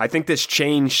end. I think this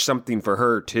changed something for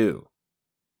her too.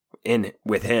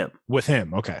 With him. With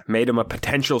him, okay. Made him a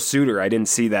potential suitor. I didn't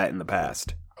see that in the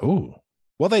past. Ooh.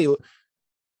 Well,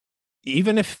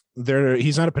 even if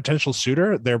he's not a potential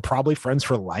suitor, they're probably friends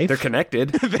for life. They're connected.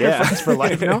 They're friends for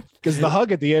life now. Because the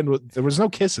hug at the end, there was no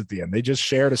kiss at the end. They just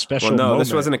shared a special moment.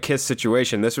 This wasn't a kiss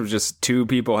situation. This was just two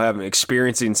people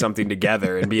experiencing something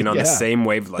together and being on the same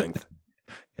wavelength.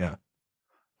 Yeah.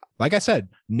 Like I said,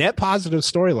 net positive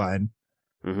storyline.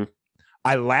 Mm-hmm.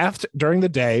 I laughed during the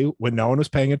day when no one was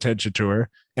paying attention to her,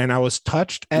 and I was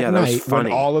touched at night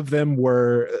when all of them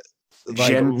were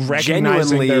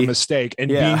recognizing their mistake and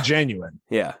being genuine.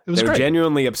 Yeah, it was they were great.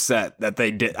 Genuinely upset that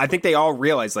they did. I think they all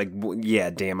realized, like,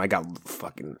 yeah, damn, I got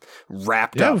fucking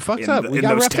wrapped up. We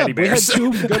got those wrapped teddy up. We had bears.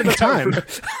 too good of a time.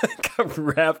 got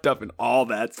wrapped up in all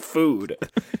that food.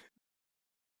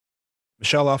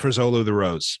 Michelle offers Olu the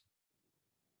rose.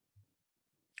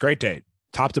 Great date,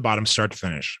 top to bottom, start to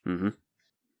finish. Mm-hmm.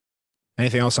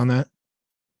 Anything else on that?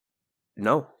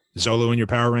 No. Is Olu in your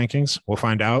power rankings? We'll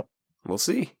find out. We'll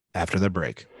see. After the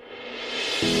break.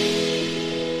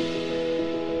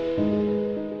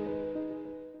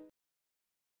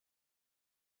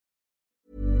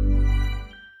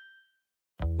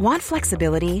 Want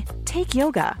flexibility? Take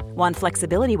yoga. Want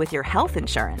flexibility with your health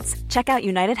insurance? Check out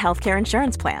United Healthcare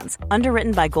Insurance Plans.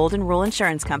 Underwritten by Golden Rule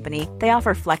Insurance Company, they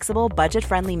offer flexible,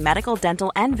 budget-friendly medical,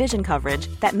 dental, and vision coverage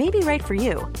that may be right for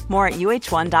you. More at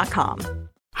uh1.com.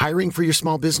 Hiring for your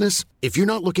small business? If you're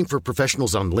not looking for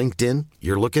professionals on LinkedIn,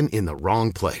 you're looking in the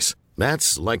wrong place.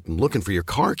 That's like looking for your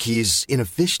car keys in a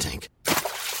fish tank.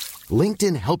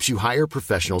 LinkedIn helps you hire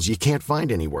professionals you can't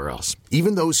find anywhere else,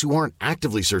 even those who aren't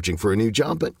actively searching for a new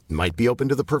job but might be open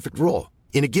to the perfect role.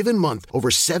 In a given month, over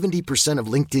 70% of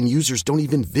LinkedIn users don't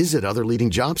even visit other leading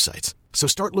job sites. So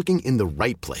start looking in the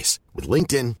right place. With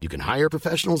LinkedIn, you can hire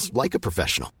professionals like a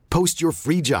professional. Post your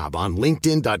free job on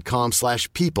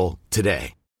linkedin.com/people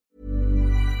today.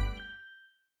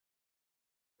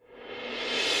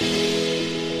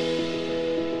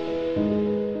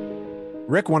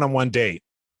 Rick one-on-one date.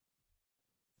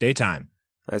 Daytime.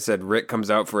 I said Rick comes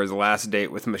out for his last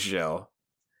date with Michelle.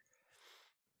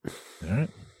 All right.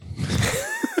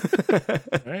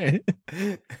 All right.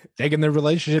 Taking their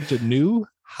relationship to new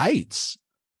heights.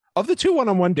 Of the two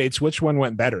one-on-one dates, which one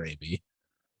went better, AB?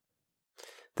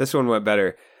 This one went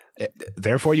better.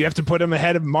 Therefore, you have to put him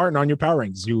ahead of Martin on your power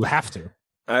rings. You have to.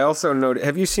 I also noted,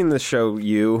 have you seen the show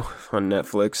You on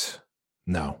Netflix?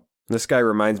 No. This guy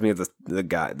reminds me of the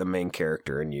guy, the main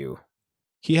character in You.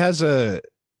 He has a...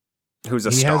 Who's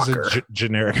a stalker. Has a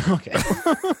generic... Okay.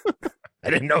 I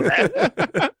didn't know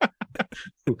that.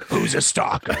 Who's a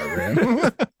stalker?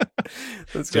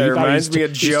 This guy reminds me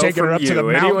of Joe taking her from up You. to the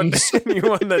mountains.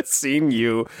 Anyone that's seen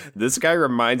You, this guy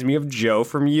reminds me of Joe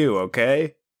from You,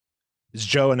 okay? Is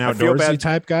Joe an outdoorsy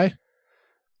type guy?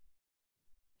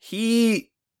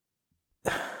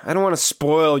 I don't want to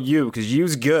spoil You because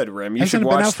You's good, Rim. You should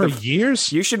watch been out for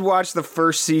years. You should watch the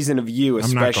first season of You,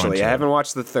 especially. I haven't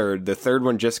watched the third. The third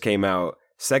one just came out.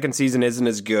 Second season isn't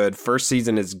as good. First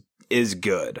season is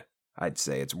good. I'd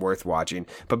say it's worth watching.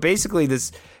 But basically,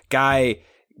 this guy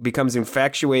becomes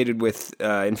infatuated with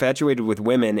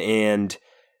women and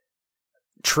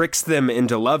tricks them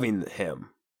into loving him.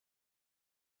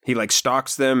 He like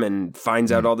stalks them and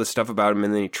finds out all this stuff about him,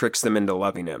 and then he tricks them into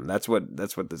loving him. That's what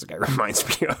this guy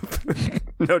reminds me of.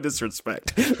 No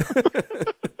disrespect.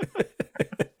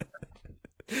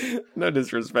 No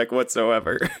disrespect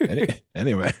whatsoever.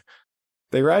 Anyway.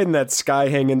 They ride in that sky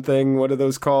hanging thing. What are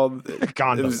those called?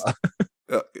 Gondola.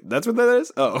 That's what that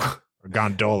is? Oh.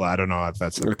 Gondola. I don't know if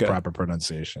that's the proper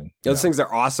pronunciation. Those things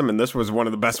are awesome, and this was one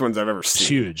of the best ones I've ever seen. It's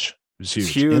huge. It's huge.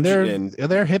 Huge. And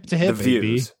they're hip to hip, the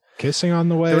views. Kissing on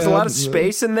the way. There was a lot of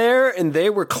space in there, and they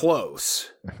were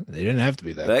close. They didn't have to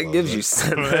be that That close. Gives you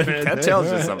that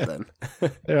tells you something.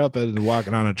 They're up and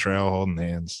walking on a trail holding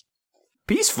hands.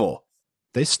 Peaceful.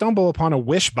 They stumble upon a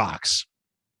wish box.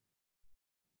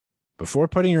 Before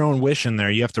putting your own wish in there,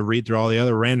 you have to read through all the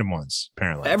other random ones,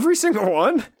 apparently. Every single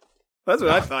one? That's what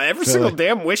I thought. Every single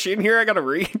damn wish in here I got to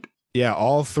read. Yeah,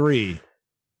 all three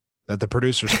that the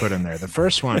producers put in there. The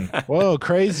first one, whoa,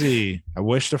 crazy. I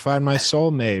wish to find my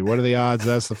soulmate. What are the odds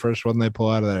that's the first one they pull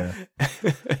out of there?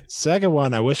 Second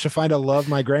one, I wish to find a love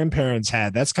my grandparents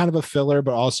had. That's kind of a filler,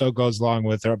 but also goes along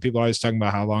with it. People are always talking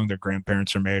about how long their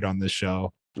grandparents are married on this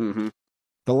show. Mm-hmm.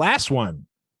 The last one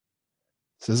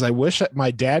says, I wish that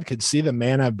my dad could see the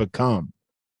man I've become.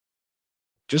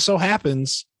 Just so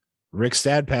happens, Rick's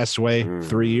dad passed away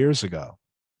 3 years ago.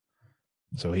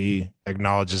 So he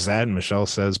acknowledges that, and Michelle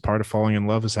says part of falling in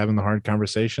love is having the hard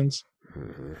conversations.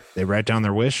 Mm-hmm. They write down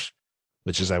their wish,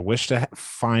 which is I wish to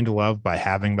find love by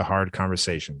having the hard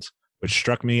conversations, which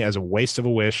struck me as a waste of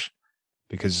a wish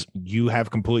because you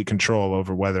have complete control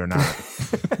over whether or not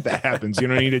that happens. You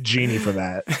don't need a genie for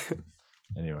that.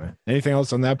 Anyway, anything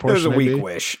else on that portion? It was a weak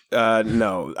wish.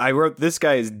 No, I wrote this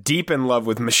guy is deep in love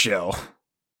with Michelle.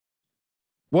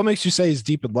 What makes you say he's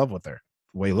deep in love with her?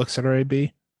 The way he looks at her,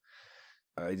 AB?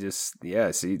 I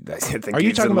think. Are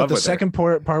you talking about the second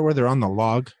part where they're on the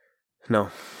log? No.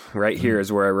 Right here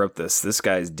is where I wrote this. This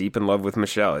guy is deep in love with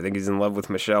Michelle. I think he's in love with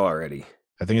Michelle already.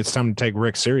 I think it's time to take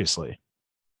Rick seriously.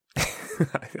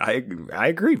 I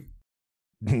agree.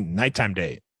 Nighttime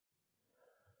date.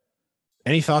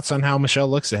 Any thoughts on how Michelle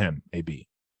looks at him, AB?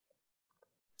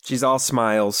 She's all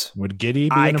smiles. Would giddy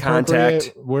be Eye an appropriate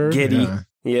contact. word? Giddy. Yeah.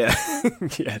 Yeah.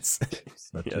 Yes.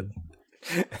 Yeah.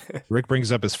 Rick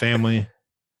brings up his family,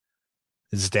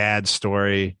 his dad's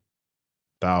story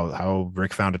about how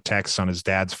Rick found a text on his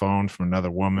dad's phone from another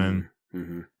woman.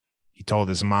 Mm-hmm. He told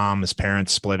his mom his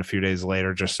parents split a few days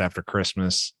later, just after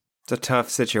Christmas. It's a tough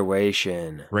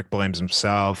situation. Rick blames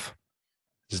himself.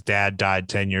 His dad died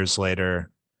 10 years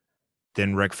later.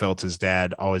 Then Rick felt his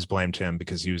dad always blamed him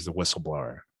because he was the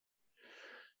whistleblower.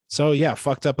 So, yeah,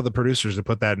 fucked up of the producers to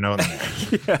put that note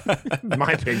in there, in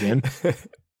my opinion.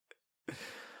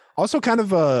 Also,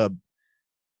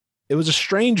 it was a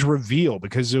strange reveal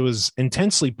because it was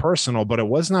intensely personal, but it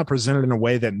was not presented in a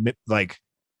way that, like,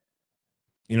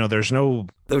 you know, there's no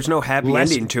happy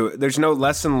ending to it. There's no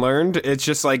lesson learned. It's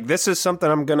just like, this is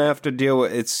something I'm going to have to deal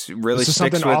with. It's really this is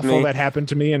sticks something with awful me. that happened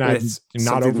to me, and I'm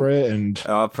not over it. And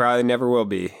I probably never will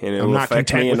be. And it I'm will not affect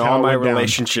content me in with how all it my went down.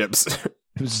 relationships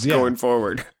it was, going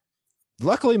forward.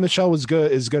 Luckily, Michelle is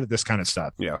good at this kind of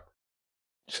stuff. Yeah.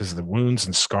 She says the wounds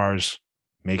and scars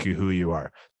make you who you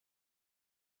are.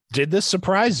 Did this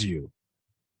surprise you?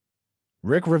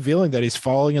 Rick revealing that he's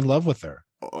falling in love with her.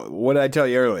 What did I tell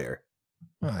you earlier?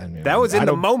 Well, I mean, That was in I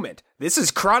the don't- moment. This is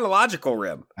chronological,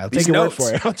 Rim. I'll These take your word notes,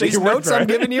 for it. I'll take these your word notes for I'm it.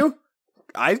 giving you,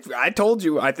 I told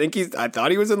you. I thought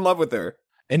he was in love with her.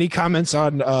 Any comments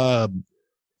on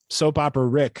soap opera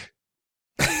Rick?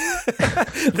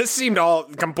 This seemed all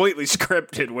completely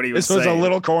scripted. What he was This was saying. a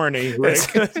little corny, Rick.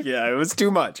 Yeah, it was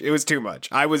too much. It was too much.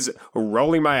 I was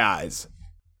rolling my eyes.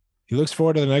 He looks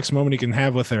forward to the next moment he can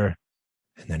have with her,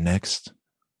 and the next,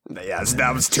 Yes,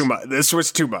 that was too much. This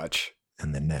was too much.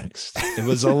 and the next. It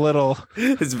was a little.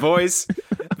 His voice,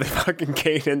 the fucking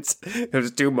cadence, it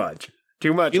was too much.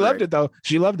 Too much. She loved Rick. it though.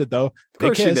 She loved it though. Of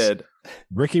course she Big kiss. did.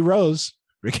 Ricky Rose.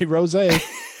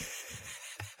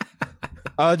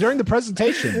 During the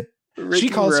presentation, she Ricky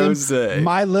calls Rose. him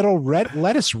my little red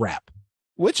lettuce wrap,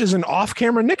 which is an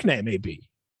off-camera nickname, maybe.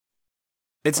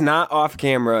 It's not off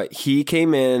camera. He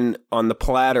came in on the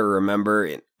platter,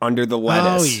 remember, under the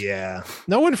lettuce. Oh yeah.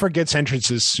 No one forgets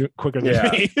entrances quicker than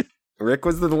Yeah. me. Rick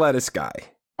was the lettuce guy.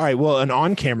 All right. Well, an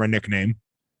on-camera nickname,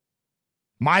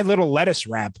 my little lettuce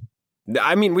wrap.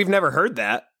 I mean, we've never heard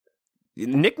that.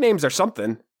 Nicknames are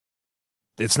something.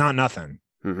 It's not nothing.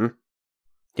 Mm-hmm.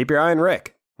 Keep your eye on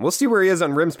Rick. We'll see where he is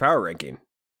on Rim's power ranking.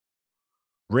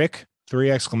 Rick,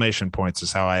 3 exclamation points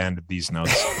is how I ended these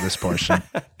notes for this portion.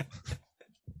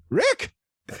 Rick.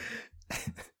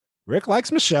 Rick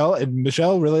likes Michelle, and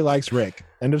Michelle really likes Rick.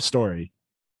 End of story.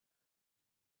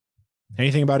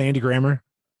 Anything about Andy Grammer?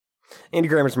 Andy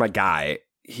Grammer's my guy.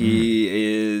 He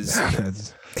is...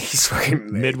 He's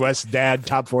fucking Midwest Dad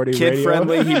Top 40 kid radio.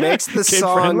 friendly. He makes the Kid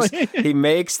songs. friendly. He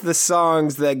makes the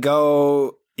songs that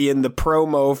go in the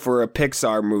promo for a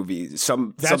Pixar movie. That's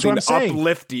Something what I'm saying.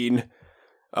 uplifting.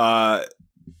 That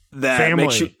Family.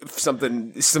 makes you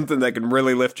something that can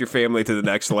really lift your family to the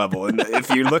next level. And if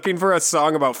you're looking for a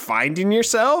song about finding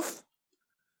yourself,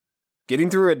 getting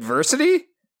through adversity,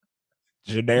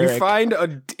 Generic. you find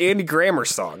a Andy Grammer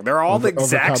song. They're all the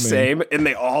exact Overcoming. same, and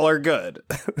they all are good.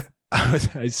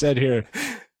 I said here,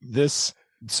 this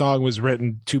song was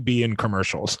written to be in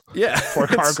commercials. Yeah, For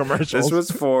car commercials. This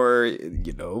was for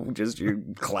just your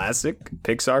classic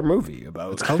Pixar movie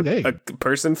about It's called Gay. a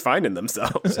person finding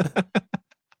themselves.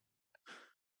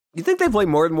 You think they play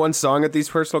more than one song at these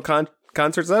personal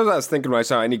concerts? That's what I was thinking when I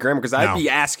saw Andy Grammer, because I'd No. be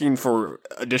asking for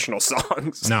additional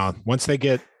songs. No, once they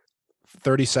get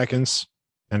 30 seconds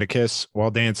and a kiss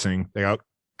while dancing, they go,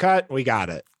 cut, we got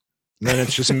it. And then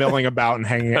it's just milling about and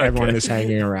hanging. Okay. Everyone is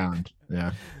hanging around.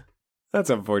 Yeah. That's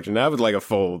unfortunate. I would like a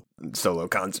full solo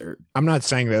concert. I'm not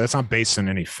saying that. That's not based on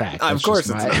any fact. Of That's course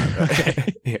just it's my- not.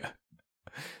 Okay. Yeah.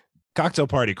 Cocktail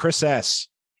party. Chris S.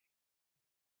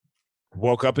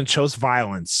 Woke up and chose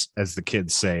violence, as the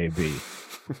kids say, B.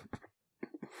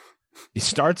 He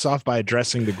starts off by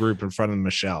addressing the group in front of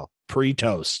Michelle.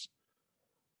 Pre-toast.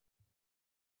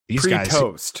 These guys.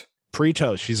 Pre-toast.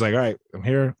 Pre-toast. She's like, all right, I'm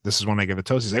here. This is when I give a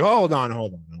toast. He's like, hold on.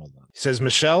 He says,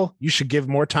 Michelle, you should give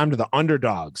more time to the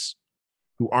underdogs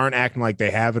who aren't acting like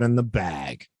they have it in the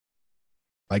bag.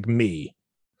 Like me.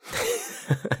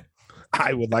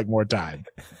 I would like more time.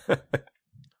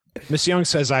 Miss Young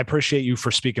says, I appreciate you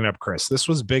for speaking up, Chris. This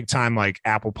was big time, like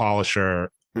apple polisher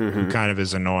who Mhm. kind of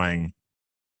is annoying.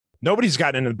 Nobody's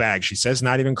gotten into the bag, she says,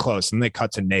 not even close. And they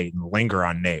cut to Nate and linger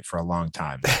on Nate for a long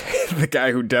time. The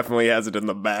guy who definitely has it in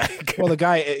the bag. Well, the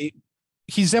guy,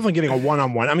 he's definitely getting a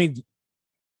one-on-one. I mean,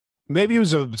 maybe it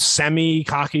was a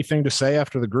semi-cocky thing to say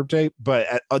after the group date, but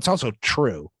it's also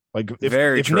true. Like,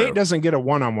 if true. Nate doesn't get a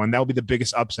one-on-one, that'll be the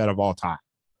biggest upset of all time.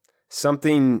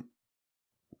 Something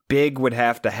big would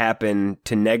have to happen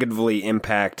to negatively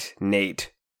impact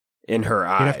Nate in her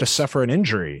eyes. He'd have to suffer an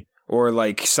injury. Or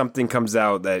like something comes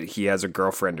out that he has a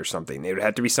girlfriend or something. It would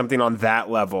have to be something on that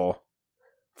level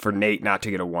for Nate not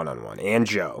to get a one-on-one. And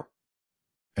Joe.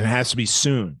 And it has to be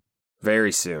soon.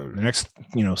 Very soon. The next,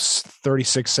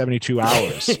 36, 72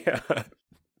 hours. Yeah.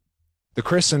 The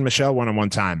Chris and Michelle one-on-one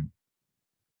time.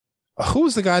 Who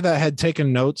was the guy that had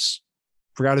taken notes?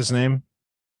 Forgot his name.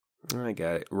 I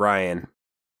got it. Ryan.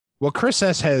 Well, Chris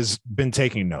S. has been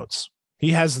taking notes.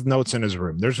 He has notes in his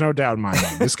room. There's no doubt in my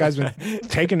mind. This guy's been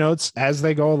taking notes as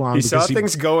they go along. He saw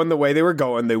things going the way they were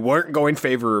going. They weren't going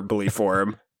favorably for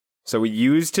him. So he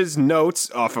used his notes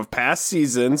off of past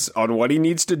seasons on what he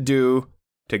needs to do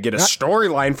to get a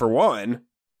storyline for one.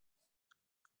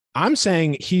 I'm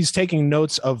saying he's taking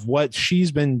notes of what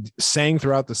she's been saying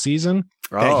throughout the season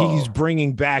that he's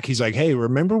bringing back. He's like, hey,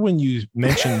 remember when you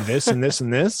mentioned this and this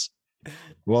and this?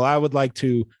 Well, I would like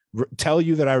to tell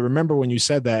you that I remember when you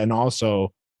said that and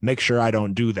also make sure I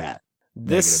don't do that.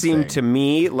 This seemed to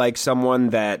me like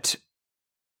someone that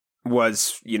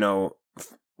was,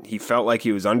 he felt like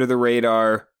he was under the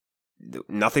radar.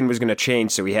 Nothing was going to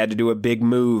change, so he had to do a big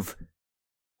move.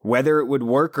 Whether it would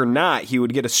work or not, he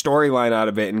would get a storyline out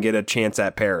of it and get a chance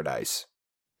at paradise.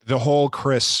 The whole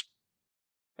Chris.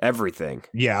 Everything.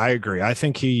 Yeah, I agree. I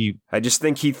just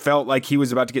think he felt like he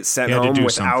was about to get sent home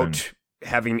without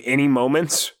having any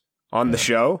moments on the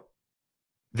show.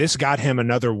 This got him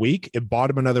another week. It bought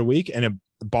him another week, and it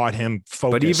bought him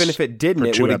focus. But even if it didn't,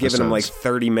 it would have given him like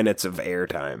 30 minutes of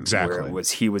airtime. Exactly. Where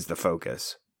he was the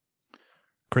focus.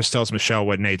 Chris tells Michelle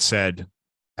what Nate said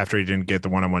after he didn't get the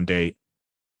one-on-one date.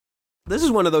 This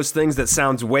is one of those things that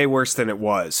sounds way worse than it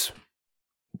was.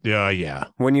 Yeah.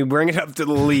 When you bring it up to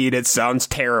the lead, it sounds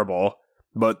terrible.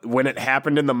 But when it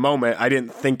happened in the moment, I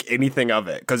didn't think anything of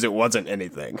it because it wasn't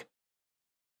anything.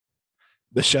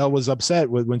 Michelle was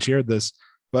upset when she heard this,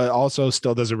 but also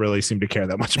still doesn't really seem to care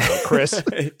that much about Chris.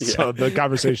 Yeah. So the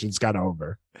conversation's kind of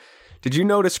over. Did you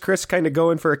notice Chris kind of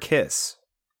going for a kiss?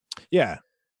 Yeah.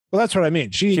 Well, that's what I mean.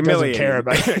 She doesn't care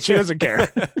about it. She doesn't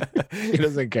care. She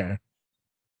doesn't care.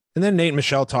 And then Nate and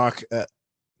Michelle talk.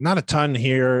 Not a ton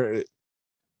here.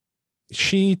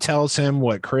 She tells him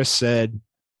what Chris said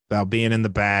about being in the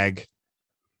bag,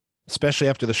 especially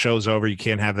after the show's over. You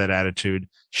can't have that attitude.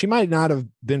 She might not have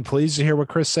been pleased to hear what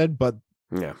Chris said, but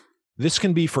this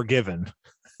can be forgiven,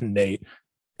 Nate,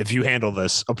 if you handle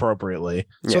this appropriately.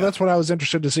 Yeah. So that's what I was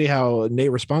interested to see how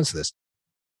Nate responds to this.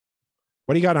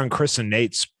 What do you got on Chris and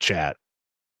Nate's chat?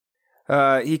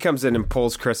 He comes in and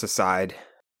pulls Chris aside.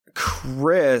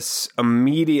 Chris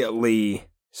immediately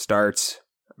starts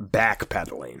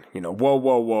backpedaling. Whoa.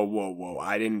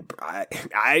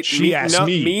 She asked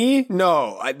me. Me?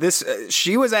 No.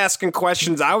 She was asking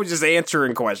questions. I was just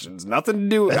answering questions. Nothing to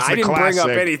do with it. I didn't bring up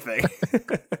anything.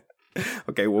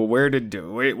 Okay, well,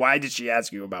 why did she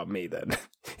ask you about me then?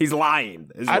 He's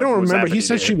lying. I don't remember. He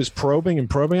said she was probing and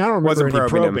probing. I don't remember any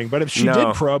probing, but if she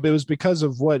did probe, it was because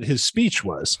of what his speech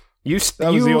was.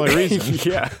 That was the only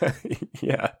reason.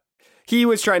 Yeah. He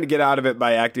was trying to get out of it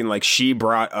by acting like she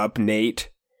brought up Nate.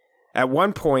 At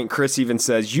one point, Chris even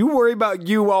says, you worry about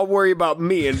you, I'll worry about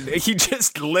me. And he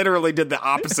just literally did the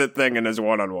opposite thing in his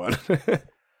one-on-one.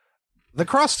 The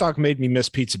crosstalk made me miss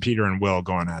Pizza Peter and Will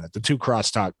going at it. The two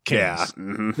crosstalk kings. Yeah.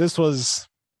 Mm-hmm. This was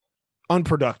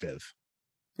unproductive.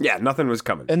 Yeah, nothing was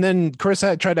coming. And then Chris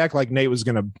had tried to act like Nate was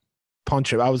going to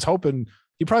punch him. I was hoping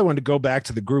he probably wanted to go back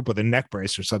to the group with a neck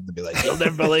brace or something to be like, you'll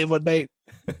never believe what Nate.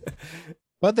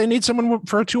 But they need someone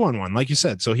for a 2-on-1, like you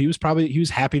said. So he was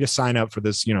happy to sign up for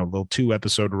this, little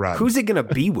 2-episode run. Who's it going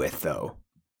to be with, though?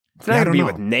 It's not going to be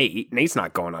with Nate. Nate's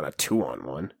not going on a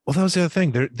 2-on-1. Well, that was the other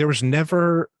thing. There was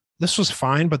never, this was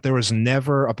fine, but there was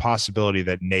never a possibility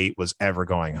that Nate was ever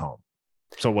going home.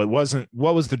 So what was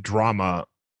the drama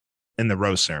in the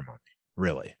rose ceremony,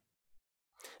 really?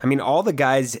 I mean, all the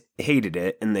guys hated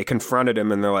it, and they confronted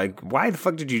him, and they're like, why the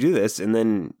fuck did you do this? And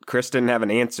then Chris didn't have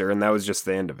an answer, and that was just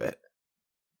the end of it.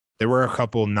 There were a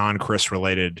couple non-Chris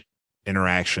related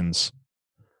interactions.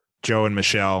 Joe and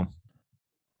Michelle.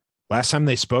 Last time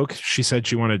they spoke, she said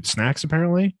she wanted snacks,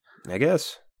 apparently. I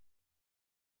guess.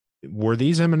 Were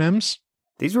these M&Ms?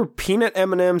 These were peanut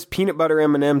M&Ms, peanut butter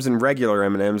M&Ms, and regular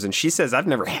M&Ms. And she says, I've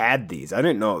never had these. I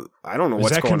don't know what's going on here. Is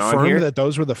that confirmed that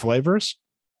those were the flavors?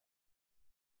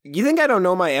 You think I don't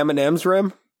know my M&Ms,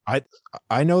 Rim?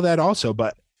 I know that also,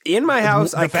 but in my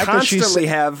house, I fact that constantly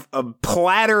have a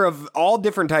platter of all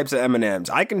different types of M&Ms.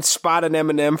 I can spot an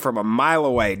M&M from a mile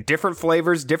away. Different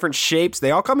flavors, different shapes.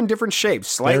 They all come in different shapes,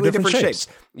 slightly different shapes.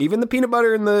 Even the peanut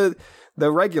butter and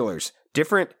the regulars,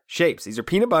 different shapes. These are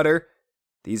peanut butter.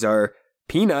 These are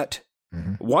peanut.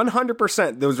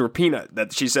 100% those were peanut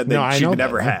that she said that she'd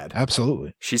never had.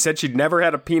 Absolutely. She said she'd never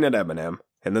had a peanut M&M.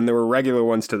 And then there were regular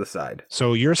ones to the side.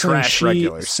 So you're saying she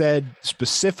said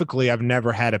specifically, I've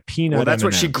never had a peanut. Well, that's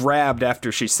M&M. what she grabbed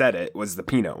after she said it, was the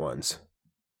peanut ones.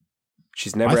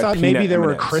 She's never had thought peanut maybe there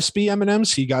M&Ms. were crispy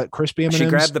M&Ms. He got crispy M&Ms. She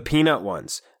grabbed the peanut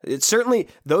ones. It certainly,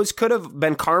 those could have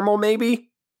been caramel maybe,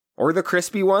 or the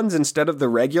crispy ones instead of the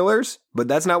regulars, but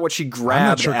that's not what she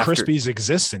grabbed. I'm not sure Crispies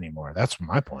exist anymore. That's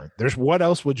my point. What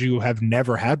else would you have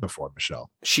never had before,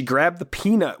 Michelle? She grabbed the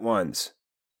peanut ones.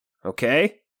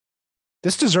 Okay?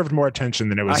 This deserved more attention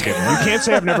than it was given. You can't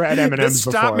say I've never had M&Ms this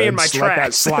before. Stopped me in my tracks. Let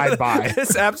that slide by.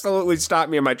 This absolutely stopped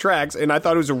me in my tracks, and I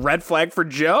thought it was a red flag for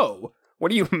Joe.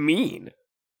 What do you mean?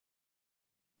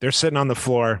 They're sitting on the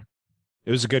floor.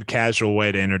 It was a good casual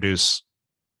way to introduce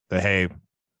hey,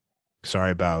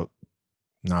 sorry about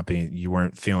you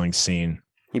weren't feeling seen.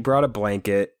 He brought a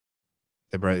blanket.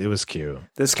 It was cute.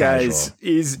 This guy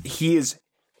is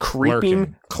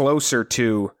creeping closer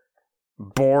to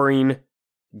boring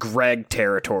Greg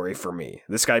territory for me.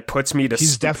 This guy puts me to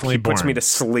puts me to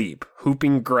sleep.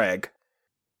 Hooping Greg.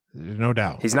 No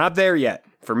doubt. He's not there yet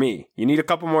for me. You need a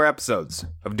couple more episodes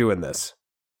of doing this.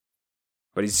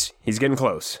 But he's getting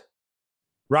close.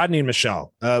 Rodney and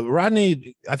Michelle.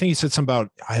 Rodney, I think he said something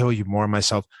about I owe you more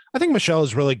myself. I think Michelle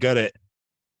is really good at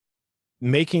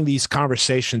making these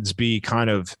conversations be kind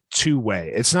of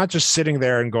two-way. It's not just sitting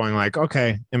there and going like,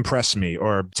 okay, impress me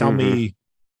or tell me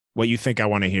what you think I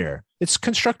want to hear. It's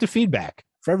constructive feedback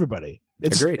for everybody.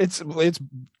 It's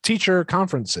teacher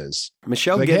conferences.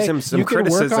 Michelle gives him some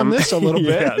criticism. Work on this a little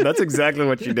bit. Yeah, that's exactly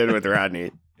what you did with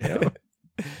Rodney. Yeah.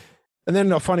 And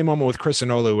then a funny moment with Chris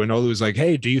and Olu, and Olu's like,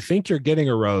 hey, do you think you're getting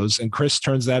a rose? And Chris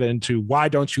turns that into, why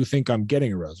don't you think I'm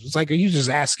getting a rose? It's like, are you just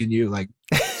asking you like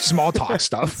small talk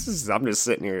stuff? I'm just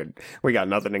sitting here and we got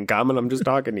nothing in common. I'm just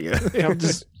talking to you. Yeah, I'm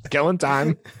just killing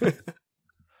time.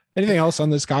 Anything else on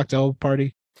this cocktail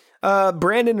party?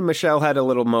 Brandon and Michelle had a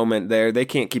little moment there. They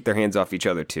can't keep their hands off each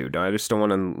other too. I just don't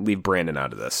want to leave Brandon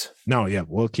out of this. No, yeah,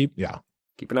 we'll keep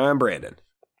an eye on Brandon.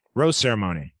 Rose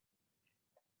ceremony.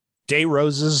 Day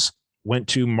roses went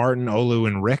to Martin, Olu,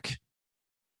 and Rick.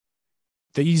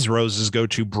 These roses go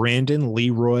to Brandon,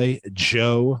 Leroy,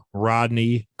 Joe,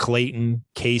 Rodney, Clayton,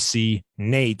 Casey,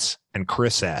 Nate, and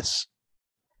Chris S.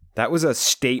 That was a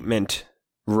statement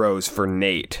rose for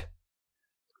Nate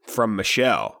from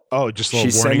Michelle. Oh, just a little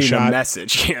she's warning sending shot. A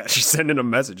message. Yeah, she's sending a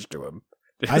message to him.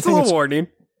 It's a little warning.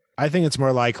 I think it's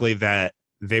more likely that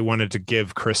they wanted to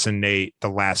give Chris and Nate the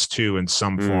last two in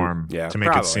some form to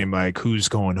make it seem like who's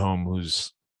going home,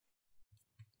 who's...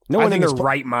 No one in their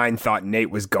right mind thought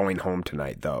Nate was going home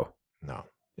tonight, though. No.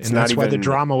 And that's why the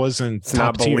drama wasn't It's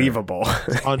not believable.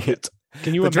 Can you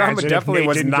the imagine drama definitely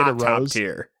was not top tier?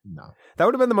 tier. No. That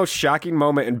would have been the most shocking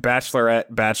moment in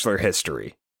Bachelor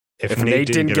history. If Nate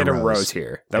didn't get a rose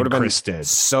here. That would have been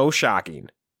so shocking.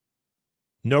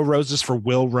 No roses for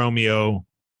Will, Romeo,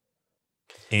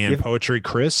 and Poetry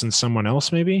Chris and someone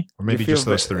else maybe? Or maybe just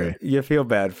those three. You feel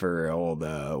bad for old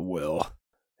Will.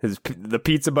 The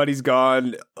pizza buddy's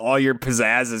gone. All your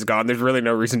pizzazz is gone. There's really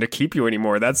no reason to keep you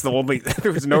anymore. That's the only...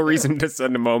 There was no reason to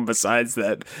send him home besides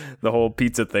that the whole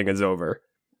pizza thing is over.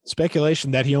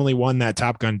 Speculation that he only won that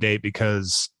Top Gun date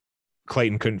because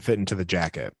Clayton couldn't fit into the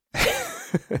jacket.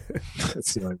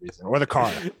 That's the only reason. Or the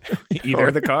car. Either.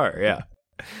 Or the car, yeah.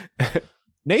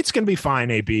 Nate's going to be fine,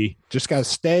 AB. Just got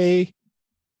to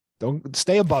don't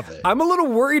stay above it. I'm a little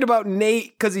worried about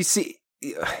Nate because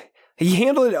he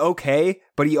handled it okay,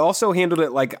 but he also handled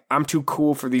it like I'm too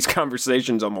cool for these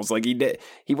conversations almost. Like he did.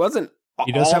 He wasn't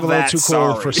He does have a little too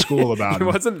cool for school about it. He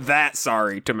wasn't that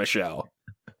sorry to Michelle.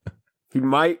 He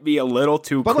might be a little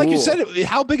too cool. But like you said,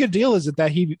 how big a deal is it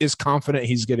that he is confident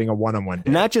he's getting a one-on-one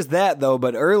date? Not just that, though,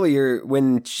 but earlier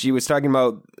when she was talking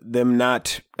about them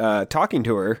not talking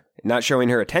to her, not showing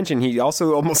her attention, he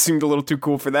also almost seemed a little too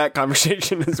cool for that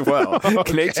conversation as well.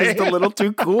 Okay. Nate's just a little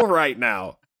too cool right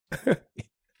now.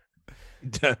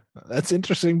 That's an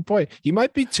interesting point. He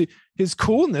might be his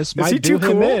coolness might do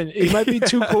him in. He might be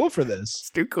too cool for this. It's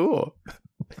too cool.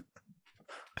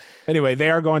 Anyway, they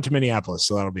are going to Minneapolis,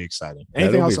 so that'll be exciting.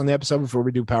 Anything else on the episode before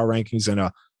we do power rankings and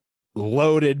a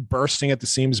loaded, bursting at the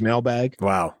seams mailbag?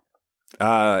 Wow.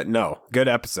 No. Good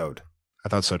episode. I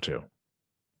thought so too.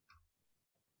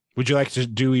 Would you like to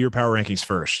do your power rankings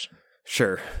first?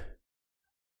 Sure.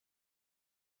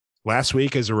 Last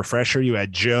week, as a refresher, you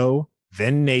had Joe,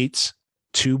 then Nate's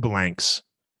 2 blanks,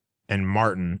 and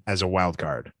Martin as a wild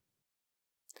card.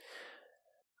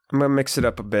 I'm going to mix it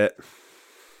up a bit.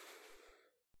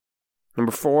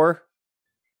 Number 4,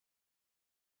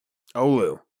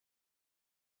 Olu.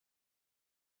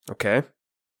 Okay.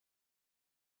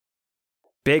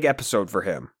 Big episode for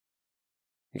him.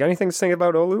 You got anything to say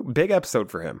about Olu? Big episode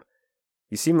for him.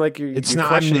 You seem like you're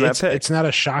questioning that pick. It's not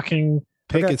a shocking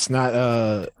pick. Okay. It's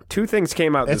not 2 things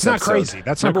came out this episode. It's not crazy.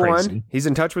 That's Number not crazy. 1, he's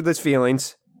in touch with his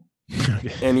feelings.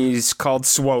 And he's called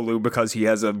Swolu because he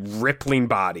has a rippling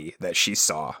body that she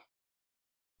saw.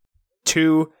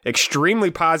 2 extremely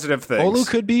positive things. Olu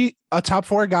could be a top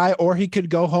 4 guy, or he could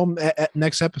go home at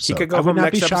next episode. He could go home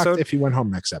next episode. I would not be shocked if he went home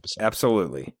next episode.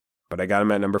 Absolutely. But I got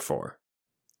him at number 4.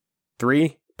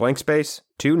 3, blank space.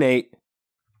 2, Nate.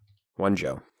 1,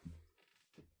 Joe.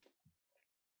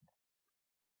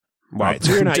 Wow. Right,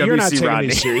 so you're not taking Rodney.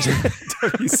 these seriously.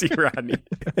 WC Rodney.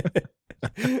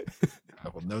 I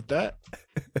will note that.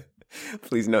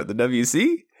 Please note the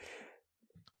WC.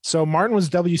 So Martin was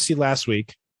WC last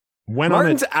week.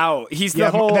 Martin's out. He's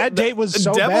the whole that date was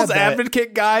so devil's bad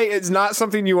advocate guy is not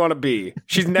something you want to be.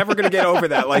 She's never going to get over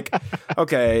that. Like,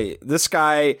 okay, this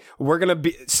guy, we're going to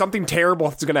be something terrible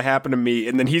is going to happen to me,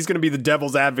 and then he's going to be the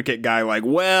devil's advocate guy. Like,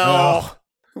 well,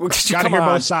 gotta hear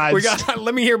both sides.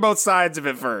 Let me hear both sides of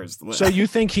it first. So you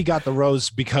think he got the rose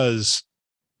because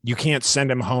you can't send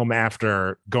him home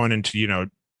after going into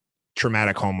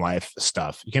traumatic home life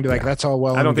stuff? You can't be like, that's all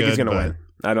well. I don't think he's going to win.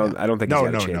 I don't think he's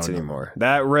got a chance anymore.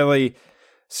 That really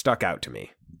stuck out to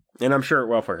me. And I'm sure it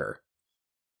will for her.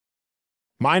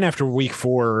 Mine after week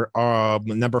 4,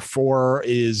 number 4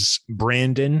 is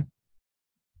Brandon.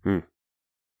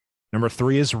 Number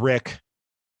 3 is Rick.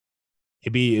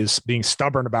 AB is being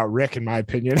stubborn about Rick, in my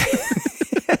opinion.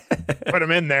 Put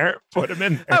him in there.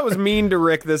 I was mean to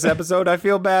Rick this episode. I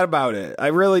feel bad about it. I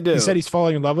really do. He said he's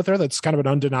falling in love with her. That's kind of an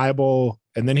undeniable.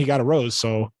 And then he got a rose.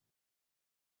 So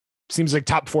seems like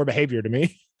top 4 behavior to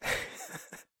me.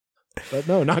 But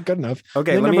no, not good enough.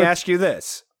 Okay, let me ask you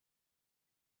this.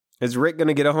 Is Rick going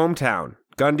to get a hometown?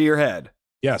 Gun to your head.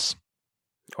 Yes.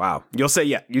 Wow. You'll say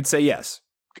yeah. You'd say yes.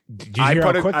 Did you hear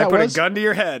how quick that was? I put a gun to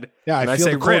your head. Yeah, and I feel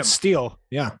say, the cold Rim. steel.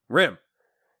 Yeah. Rim.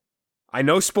 I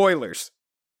know spoilers.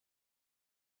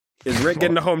 Is Rick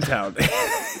getting a hometown?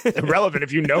 Irrelevant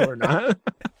if you know or not.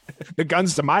 The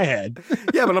gun's to my head.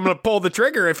 Yeah, but I'm going to pull the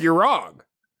trigger if you're wrong.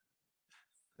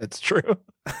 That's true.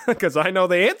 Because I know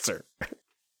the answer.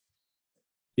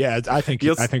 Yeah, I think so.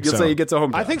 You'll say he gets a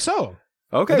hometown. I think so.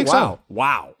 Okay, wow. So.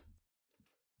 Wow.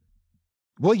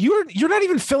 Well, you're not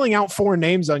even filling out 4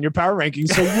 names on your power rankings,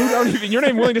 so you're not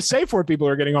even willing to say 4 people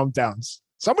are getting hometowns.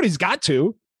 Somebody's got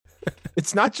to.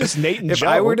 It's not just Nate and If Joe.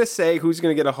 I were to say who's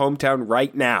going to get a hometown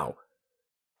right now,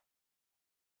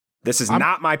 this is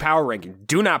not my power ranking.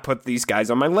 Do not put these guys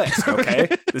on my list, okay?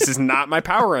 This is not my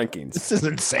power rankings. This is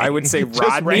insane. I would say Just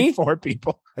Rodney. rank 4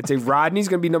 people. I'd say Rodney's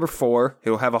going to be number 4.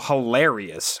 He'll have a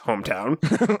hilarious hometown.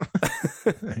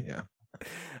 Yeah.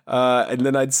 And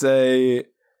then I'd say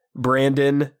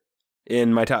Brandon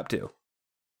in my top 2.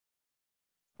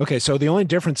 Okay, so the only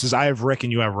difference is I have Rick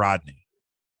and you have Rodney.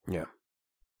 Yeah.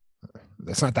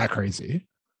 That's not that crazy.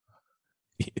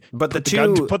 But put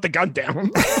the gun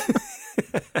down.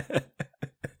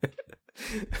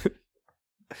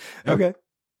 Okay.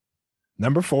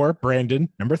 Number 4, Brandon.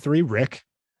 Number 3, Rick.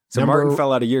 So Martin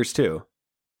fell out of yours too.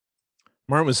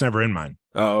 Martin was never in mine.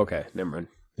 Oh, okay. Never mind.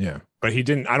 Yeah. But he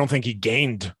didn't, I don't think he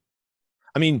gained.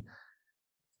 I mean,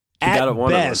 he at got a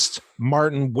best,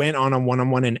 Martin went on a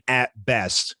 1-on-1, and at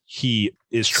best, he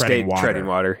is treading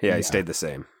water. Yeah, he stayed the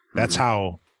same. That's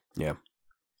how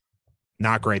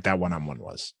not great that 1-on-1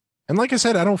 was. And like I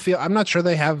said, I'm not sure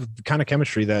they have the kind of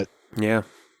chemistry that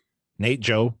Nate,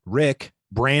 Joe, Rick,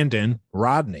 Brandon,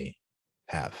 Rodney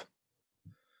have.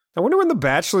 I wonder when the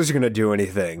Bachelors are going to do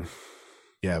anything.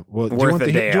 Yeah. Well, do you want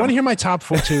to hear my top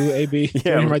 4 too, AB? Do you want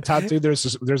to hear my top 2?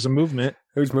 There's a movement.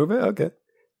 Who's moving? Okay.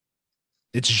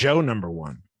 It's Joe number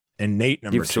 1 and Nate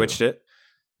number 2. You've switched it.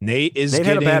 Nate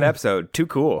had a bad episode. Too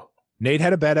cool. Nate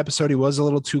had a bad episode. He was a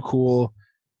little too cool.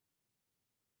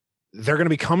 They're going to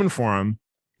be coming for him.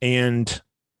 And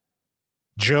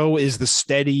Joe is the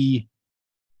steady,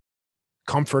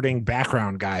 comforting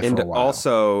background guy for a while. And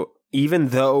also, even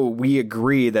though we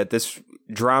agree that this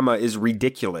drama is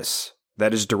ridiculous,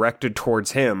 that is directed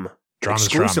towards him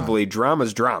exclusively,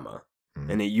 drama's drama.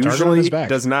 And it usually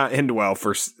does not end well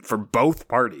for both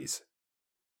parties.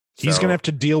 He's going to have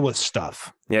to deal with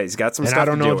stuff. Yeah, he's got some stuff to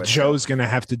deal with. And I don't know if Joe's going to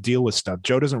have to deal with stuff.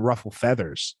 Joe doesn't ruffle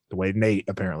feathers the way Nate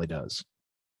apparently does.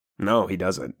 No, he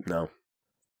doesn't. No.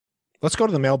 Let's go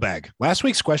to the mailbag. Last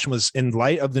week's question was in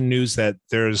light of the news that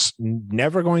there's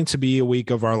never going to be a week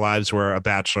of our lives where a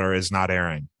Bachelor is not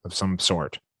airing of some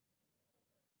sort.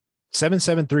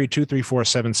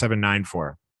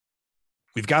 773-234-7794.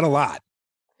 We've got a lot.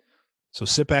 So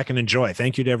sit back and enjoy.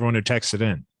 Thank you to everyone who texted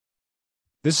in.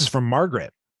 This is from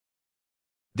Margaret.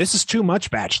 This is too much,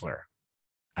 Bachelor.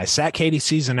 I sat Katie's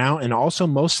season out and also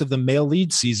most of the male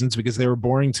lead seasons because they were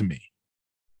boring to me.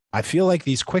 I feel like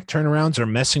these quick turnarounds are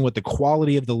messing with the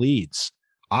quality of the leads.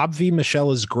 Obvi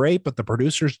Michelle is great, but the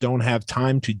producers don't have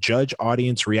time to judge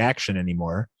audience reaction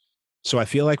anymore. So I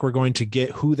feel like we're going to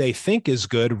get who they think is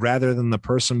good rather than the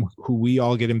person who we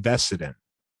all get invested in.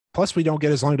 Plus, we don't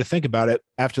get as long to think about it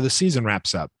after the season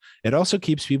wraps up. It also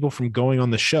keeps people from going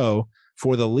on the show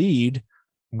for the lead,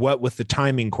 what with the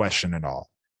timing question and all.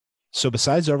 So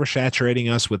besides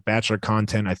oversaturating us with Bachelor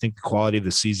content, I think the quality of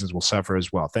the seasons will suffer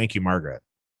as well. Thank you, Margaret.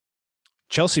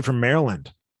 Chelsea from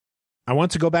Maryland. I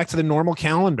want to go back to the normal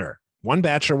calendar. One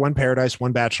Bachelor, one Paradise,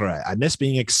 one Bachelorette. I miss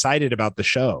being excited about the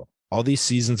show. All these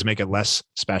seasons make it less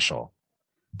special.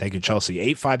 Thank you, Chelsea.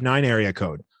 859 area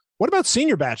code. What about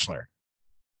Senior Bachelor?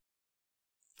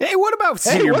 Hey, what about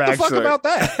Senior Bachelor? What the fuck about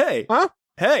that? Hey. Huh?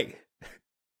 Hey.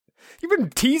 You've been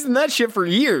teasing that shit for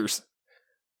years.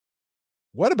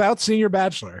 What about Senior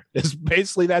Bachelor? Is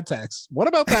basically that text. What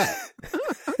about that?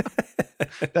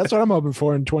 That's what I'm hoping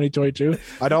for in 2022.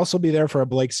 I'd also be there for a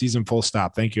Blake season full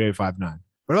stop. Thank you, 859.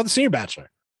 What about the Senior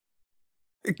Bachelor?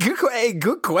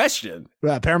 Good question.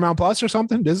 Paramount Plus or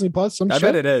something? Disney Plus? I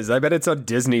bet it is. I bet it's on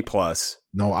Disney Plus.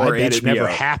 No, I bet it never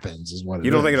happens is what it is.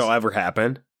 You don't think it'll ever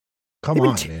happen? Come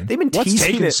on, man. They've been teasing What's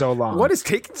taking it so long? What is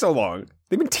taking so long?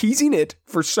 They've been teasing it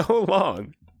for so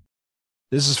long.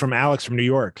 This is from Alex from New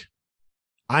York.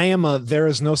 I am a there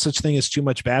is no such thing as too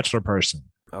much Bachelor person.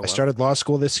 Oh, wow. I started law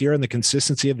school this year, and the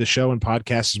consistency of the show and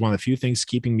podcast is one of the few things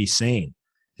keeping me sane.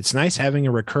 It's nice having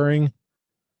a recurring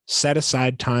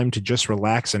set-aside time to just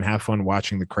relax and have fun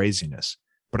watching the craziness.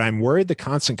 But I'm worried the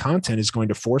constant content is going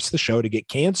to force the show to get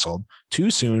canceled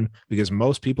too soon because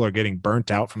most people are getting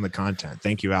burnt out from the content.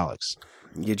 Thank you, Alex.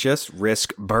 You just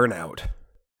risk burnout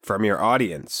from your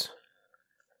audience.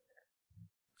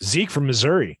 Zeke from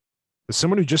Missouri. As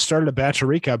someone who just started a Bachelor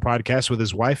Recap podcast with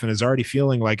his wife and is already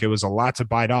feeling like it was a lot to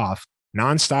bite off,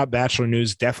 nonstop Bachelor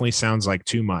news definitely sounds like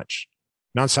too much.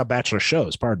 Nonstop Bachelor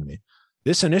shows, pardon me.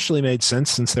 This initially made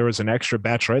sense since there was an extra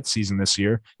Bachelorette season this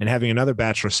year, and having another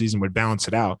Bachelor season would balance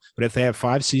it out. But if they have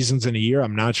 5 seasons in a year,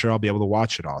 I'm not sure I'll be able to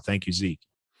watch it all. Thank you, Zeke.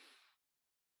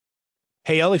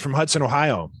 Hey, Ellie from Hudson,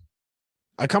 Ohio.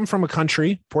 I come from a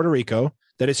country, Puerto Rico,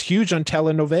 that is huge on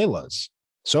telenovelas,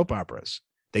 soap operas.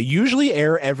 They usually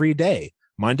air every day,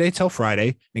 Monday till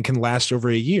Friday, and can last over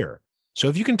a year. So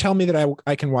if you can tell me that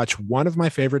I can watch one of my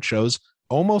favorite shows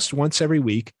almost once every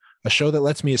week, a show that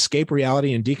lets me escape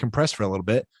reality and decompress for a little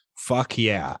bit, fuck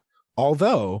yeah.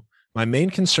 Although my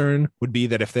main concern would be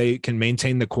that if they can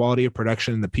maintain the quality of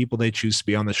production and the people they choose to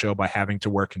be on the show by having to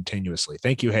work continuously.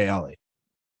 Thank you, Hey Ellie.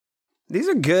 These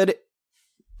are good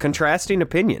contrasting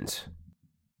opinions.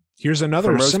 Here's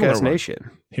another similar one.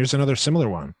 Nation. Here's another similar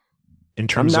one. In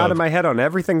terms I'm nodding my head on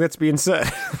everything that's being said.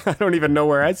 I don't even know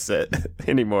where I sit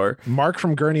anymore. Mark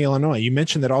from Gurney, Illinois. You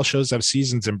mentioned that all shows have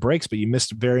seasons and breaks, but you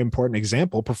missed a very important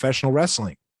example, professional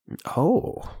wrestling.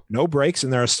 Oh. No breaks,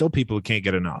 and there are still people who can't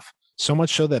get enough. So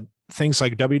much so that things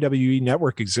like WWE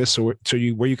Network exists where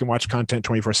you can watch content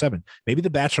 24/7. Maybe the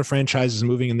Bachelor franchise is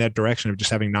moving in that direction of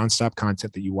just having nonstop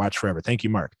content that you watch forever. Thank you,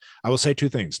 Mark. I will say 2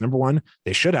 things. Number 1,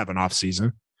 they should have an off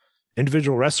season.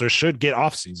 Individual wrestlers should get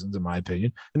off seasons, in my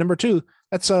opinion. And number 2,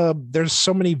 that's there's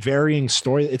so many varying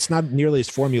stories. It's not nearly as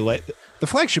formulaic. The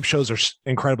flagship shows are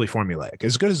incredibly formulaic.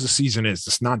 As good as the season is,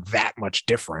 it's not that much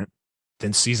different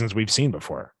than seasons we've seen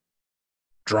before,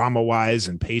 drama-wise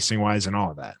and pacing-wise and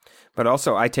all of that. But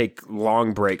also, I take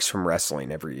long breaks from wrestling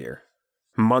every year,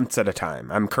 months at a time.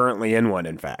 I'm currently in one,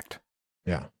 in fact.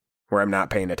 Yeah. Where I'm not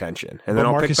paying attention. And then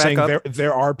I'll Mark pick is back saying up.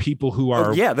 There are people who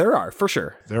are... Oh, yeah, there are, for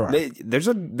sure. There are. There's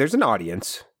an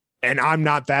audience. And I'm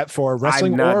not that for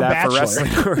wrestling or Bachelor. For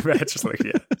wrestling or Bachelor,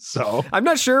 yeah. So I'm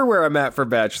not sure where I'm at for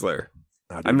Bachelor.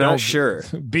 I'm not sure.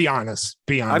 Be honest.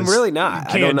 Be honest. I'm really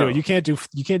not. You can't do it.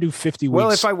 You can't do 50 weeks.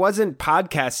 Well, if I wasn't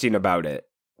podcasting about it,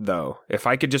 though, if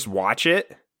I could just watch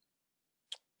it.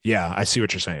 Yeah, I see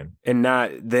what you're saying. And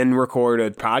not then record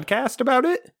a podcast about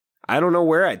it, I don't know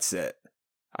where I'd sit.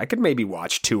 I could maybe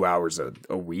watch 2 hours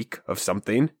a week of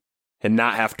something and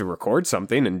not have to record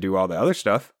something and do all the other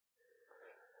stuff.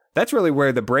 That's really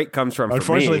where the break comes from.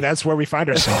 Unfortunately, for me. that's where we find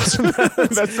ourselves.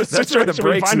 that's where the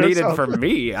break's needed for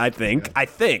me, I think. Yeah. I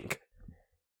think.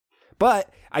 But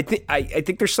I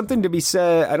think there's something to be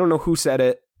said. I don't know who said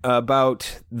it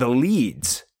about the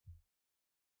leads.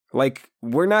 Like,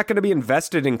 we're not going to be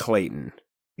invested in Clayton.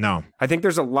 No. I think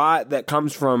there's a lot that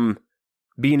comes from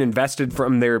being invested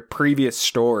from their previous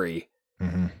story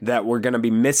that we're going to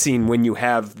be missing when you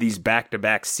have these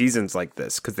back-to-back seasons like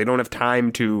this, because they don't have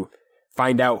time to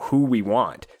find out who we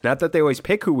want. Not that they always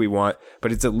pick who we want,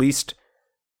 but it's at least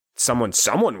someone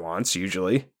wants,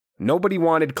 usually. Nobody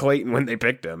wanted Clayton when they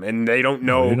picked him, and they don't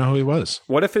know. You know who he was.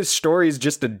 What if his story is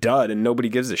just a dud and nobody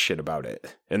gives a shit about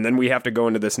it? And then we have to go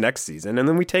into this next season, and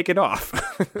then we take it off.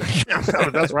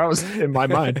 That's where I was in my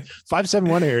mind.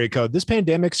 571 area code. This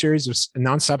pandemic series of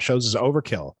nonstop shows is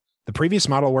overkill. The previous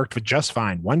model worked just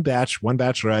fine. One batch, one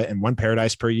bachelorette, and one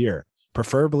paradise per year,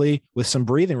 preferably with some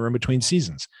breathing room between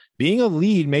seasons. Being a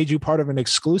lead made you part of an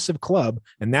exclusive club,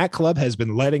 and that club has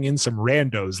been letting in some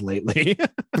randos lately.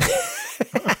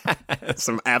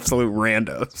 Some absolute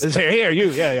randos. Here, you.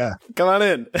 Yeah. Come on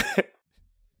in.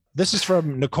 This is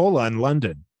from Nicola in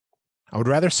London. I would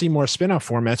rather see more spin-off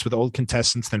formats with old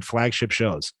contestants than flagship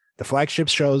shows. The flagship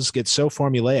shows get so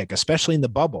formulaic, especially in the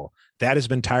bubble. That has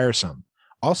been tiresome.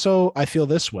 Also, I feel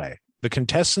this way. The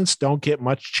contestants don't get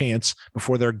much chance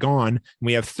before they're gone, and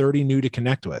we have 30 new to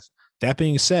connect with. That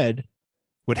being said,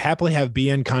 would happily have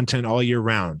BN content all year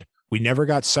round. We never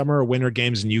got summer or winter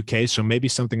games in UK, so maybe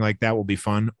something like that will be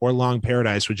fun, or Long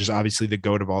Paradise, which is obviously the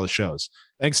goat of all the shows.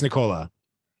 Thanks, Nicola.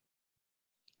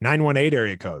 918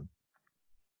 area code.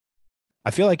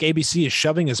 I feel like ABC is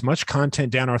shoving as much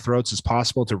content down our throats as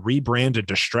possible to rebrand and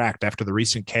distract after the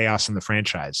recent chaos in the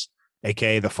franchise,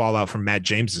 aka the fallout from Matt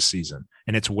James' season,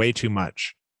 and it's way too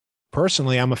much.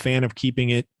 Personally, I'm a fan of keeping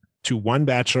it to one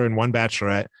Bachelor and one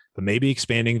Bachelorette, but maybe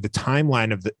expanding the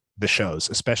timeline of the shows,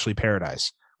 especially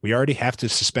Paradise. We already have to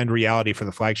suspend reality for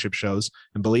the flagship shows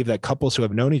and believe that couples who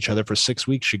have known each other for 6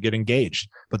 weeks should get engaged,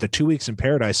 but the 2 weeks in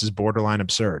Paradise is borderline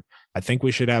absurd. I think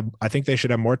they should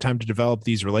have more time to develop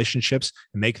these relationships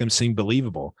and make them seem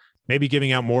believable. Maybe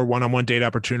giving out more one-on-one date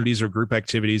opportunities or group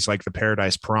activities like the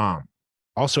Paradise Prom.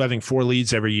 Also, having 4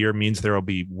 leads every year means there will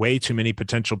be way too many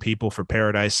potential people for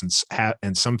Paradise,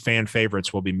 and some fan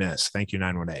favorites will be missed. Thank you,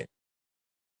 918.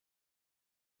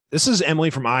 This is Emily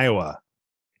from Iowa,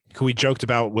 who we joked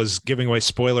about was giving away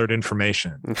spoilered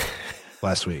information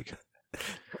last week.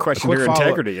 Question your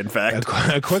integrity, in fact.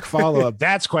 A quick follow-up.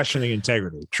 That's questioning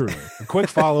integrity, truly. A quick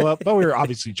follow-up, but we were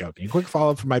obviously joking. A quick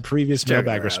follow-up from my previous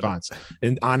mailbag response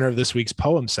in honor of this week's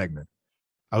poem segment.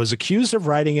 I was accused of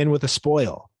writing in with a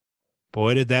spoil.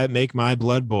 Boy, did that make my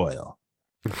blood boil.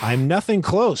 I'm nothing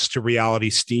close to reality,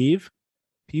 Steve.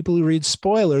 People who read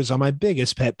spoilers are my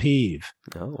biggest pet peeve.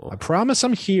 Oh. I promise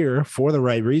I'm here for the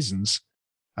right reasons.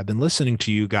 I've been listening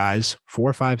to you guys 4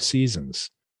 or 5 seasons.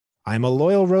 I'm a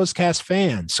loyal Rosecast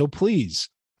fan, so please,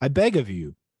 I beg of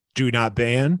you, do not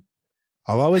ban.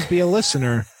 I'll always be a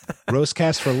listener.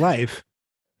 Rosecast for life.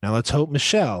 Now let's hope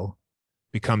Michelle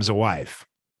becomes a wife.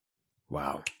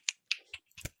 Wow.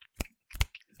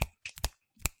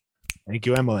 Thank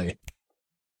you, Emily.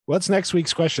 What's next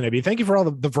week's question, AB? Thank you for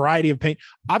all the variety of paint.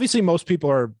 Obviously, most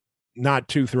people are not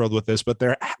too thrilled with this, but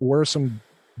there were some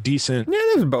decent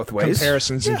there's both ways.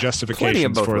 Comparisons and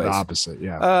justifications for the opposite.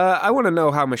 Yeah. I want to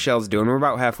know how Michelle's doing. We're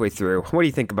about halfway through. What do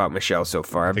you think about Michelle so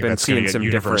far? I've been seeing some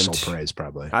universal different praise,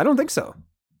 probably. I don't think so.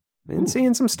 Been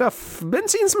seeing some stuff on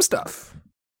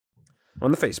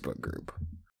the Facebook group.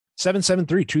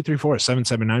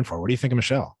 773-234-7794. What do you think of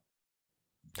Michelle?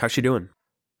 How's she doing?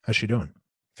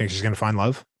 Think she's going to find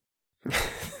love? You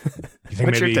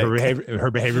think maybe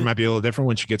her behavior might be a little different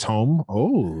when she gets home?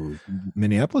 Oh,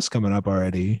 Minneapolis coming up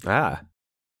already. Do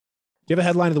you have a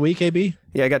headline of the week, AB?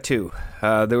 Yeah, I got 2.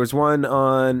 There was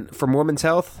one from Women's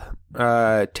Health.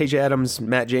 Tasia Adams,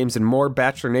 Matt James, and more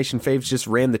Bachelor Nation faves just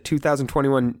ran the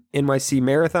 2021 NYC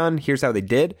Marathon. Here's how they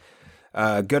did.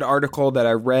 Good article that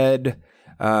I read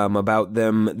about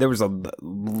them. There was a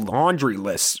laundry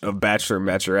list of Bachelor and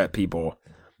Bachelorette people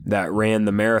that ran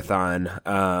the marathon,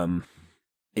 and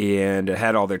it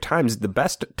had all their times. The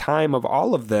best time of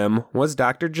all of them was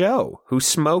Dr. Joe, who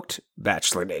smoked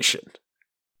Bachelor Nation.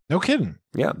 No kidding.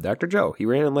 Yeah, Dr. Joe. He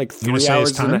ran in like 3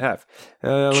 hours and a half.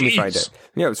 Let me find it.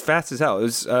 Yeah, it was fast as hell. It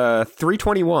was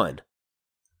 3:21.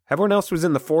 Everyone else was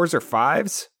in the 4s or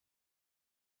 5s.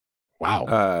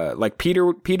 Wow. Like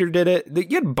Peter did it.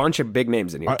 You had a bunch of big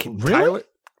names in here. Really?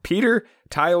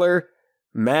 Tyler,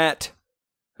 Matt,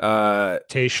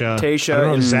 Tasha. I don't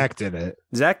know if Zach did it.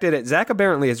 Zach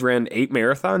apparently has ran 8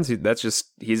 marathons.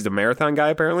 He's the marathon guy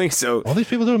apparently. So all these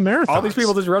people doing marathons. All these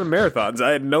people just running marathons. I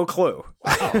had no clue.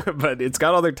 Wow. But it's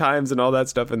got all their times and all that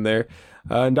stuff in there.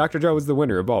 And Dr. Joe was the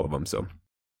winner of all of them. So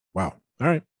wow. All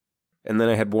right. And then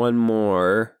I had one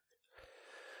more.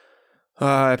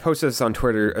 I posted this on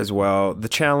Twitter as well. The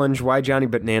challenge: why Johnny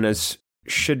Bananas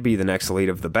should be the next lead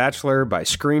of The Bachelor by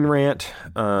Screen Rant.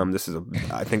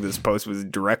 I think this post was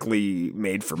directly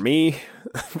made for me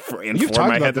and You've for talked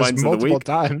my about this headlines of the multiple week.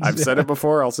 times. I've said it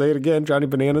before. I'll say it again. Johnny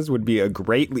Bananas would be a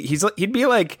great lead. He'd be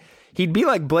like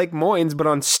Blake Moynes, but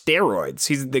on steroids.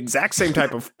 He's the exact same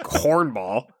type of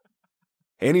cornball,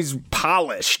 and he's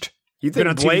polished. You think been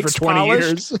on TV Blake's for 20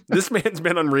 polished? years. This man's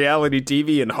been on reality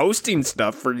TV and hosting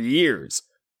stuff for years.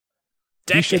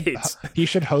 Decades. He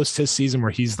should host his season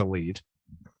where he's the lead.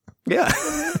 Yeah.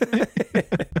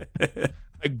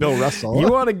 Like Bill Russell. You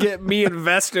want to get me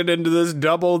invested into this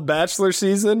double Bachelor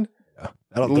season?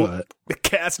 That'll do it.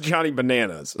 Cast Johnny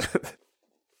Bananas.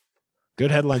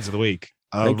 Good headlines of the week.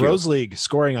 Thank you. Rose League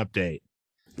scoring update.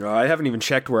 I haven't even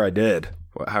checked where I did,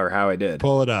 how I did.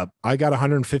 Pull it up. I got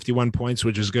 151 points,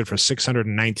 which is good for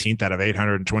 619th out of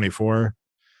 824.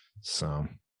 So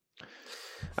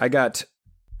I got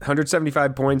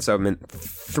 175 points. I'm in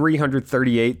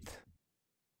 338th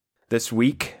this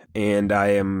week, and I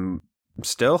am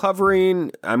still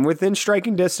hovering. I'm within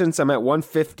striking distance. I'm at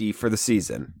 150 for the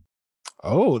season.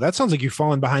 Oh, that sounds like you've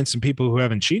fallen behind some people who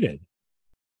haven't cheated.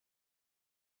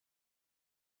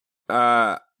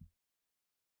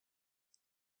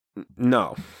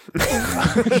 No.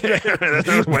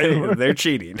 They're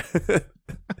cheating.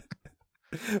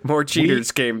 More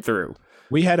cheaters came through.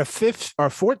 We had a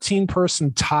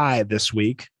 14-person tie this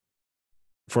week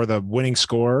for the winning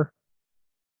score.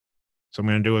 So I'm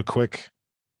going to do a quick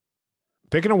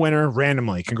picking a winner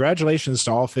randomly. Congratulations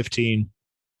to all 15.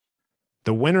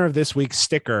 The winner of this week's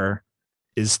sticker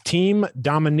is Team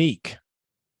Dominique.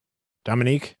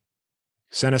 Dominique,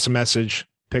 send us a message.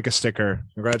 Pick a sticker.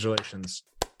 Congratulations.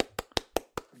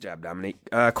 Good job, Dominique.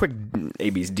 Quick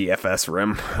AB's DFS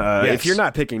rim. Yes. If you're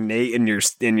not picking Nate in your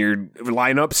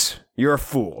lineups, you're a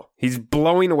fool. He's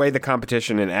blowing away the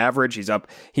competition in average. He's up.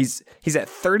 He's at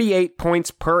 38 points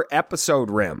per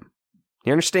episode rim.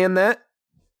 You understand that?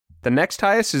 The next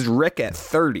highest is Rick at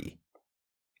 30.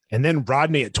 And then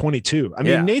Rodney at 22. I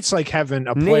mean, Yeah. Nate's like having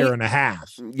a player and a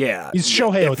half. Yeah. He's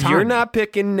Shohei If Ohtani. you're not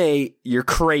picking Nate, you're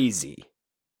crazy.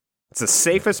 It's the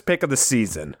safest pick of the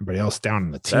season. Everybody else down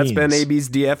in the teens. That's been AB's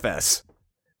DFS.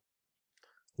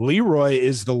 Leroy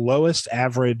is the lowest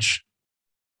average.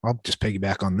 I'll just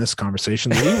piggyback on this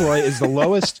conversation. Leroy is the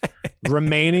lowest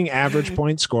remaining average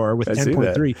point scorer with I see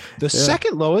 10.3. The Yeah.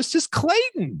 second lowest is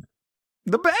Clayton.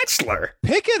 The Bachelor.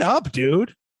 Pick it up,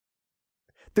 dude.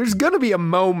 There's going to be a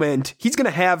moment. He's going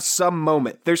to have some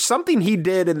moment. There's something he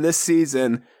did in this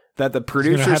season that the He's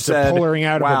producer gonna have said, to pull her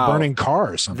out wow, of a burning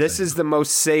car or something. this is the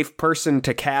most safe person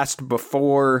to cast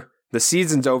before the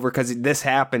season's over because this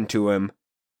happened to him,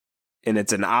 and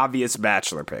it's an obvious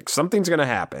Bachelor pick. Something's going to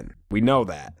happen. We know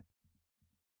that.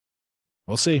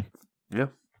 We'll see. Yeah.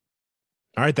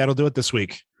 All right, that'll do it this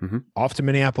week. Mhm. Off to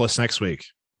Minneapolis next week.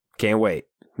 Can't wait.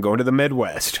 Going to the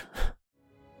Midwest.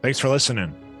 Thanks for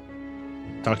listening.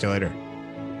 Talk to you later.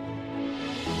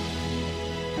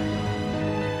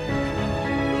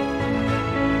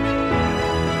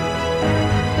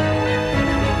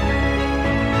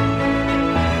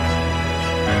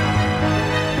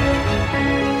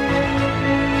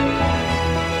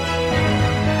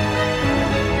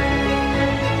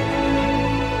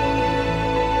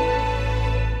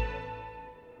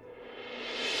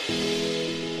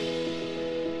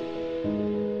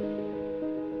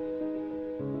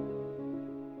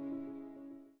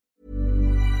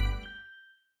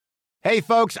 Hey,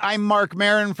 folks, I'm Mark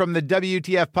Maron from the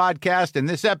WTF Podcast, and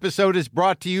this episode is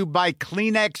brought to you by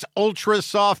Kleenex Ultra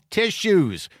Soft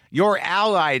Tissues, your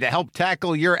ally to help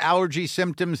tackle your allergy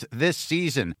symptoms this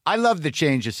season. I love the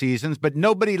change of seasons, but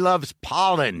nobody loves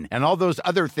pollen and all those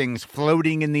other things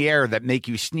floating in the air that make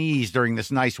you sneeze during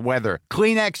this nice weather.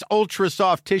 Kleenex Ultra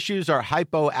Soft Tissues are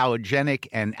hypoallergenic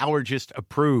and allergist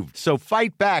approved, so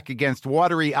fight back against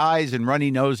watery eyes and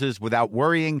runny noses without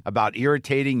worrying about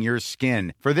irritating your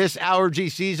skin. For this allergy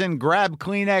season, grab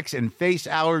Kleenex and face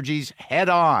allergies head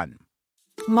on.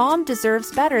 Mom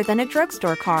deserves better than a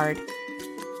drugstore card.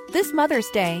 This Mother's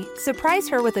Day, surprise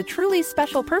her with a truly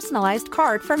special personalized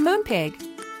card from Moonpig.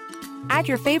 Add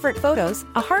your favorite photos,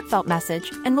 a heartfelt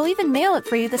message, and we'll even mail it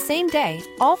for you the same day,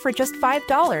 all for just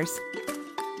 $5.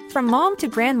 From mom to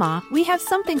grandma, we have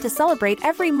something to celebrate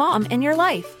every mom in your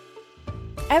life.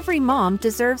 Every mom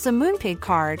deserves a Moonpig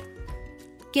card.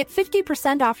 Get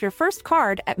 50% off your first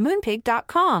card at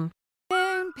Moonpig.com.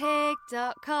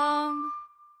 Moonpig.com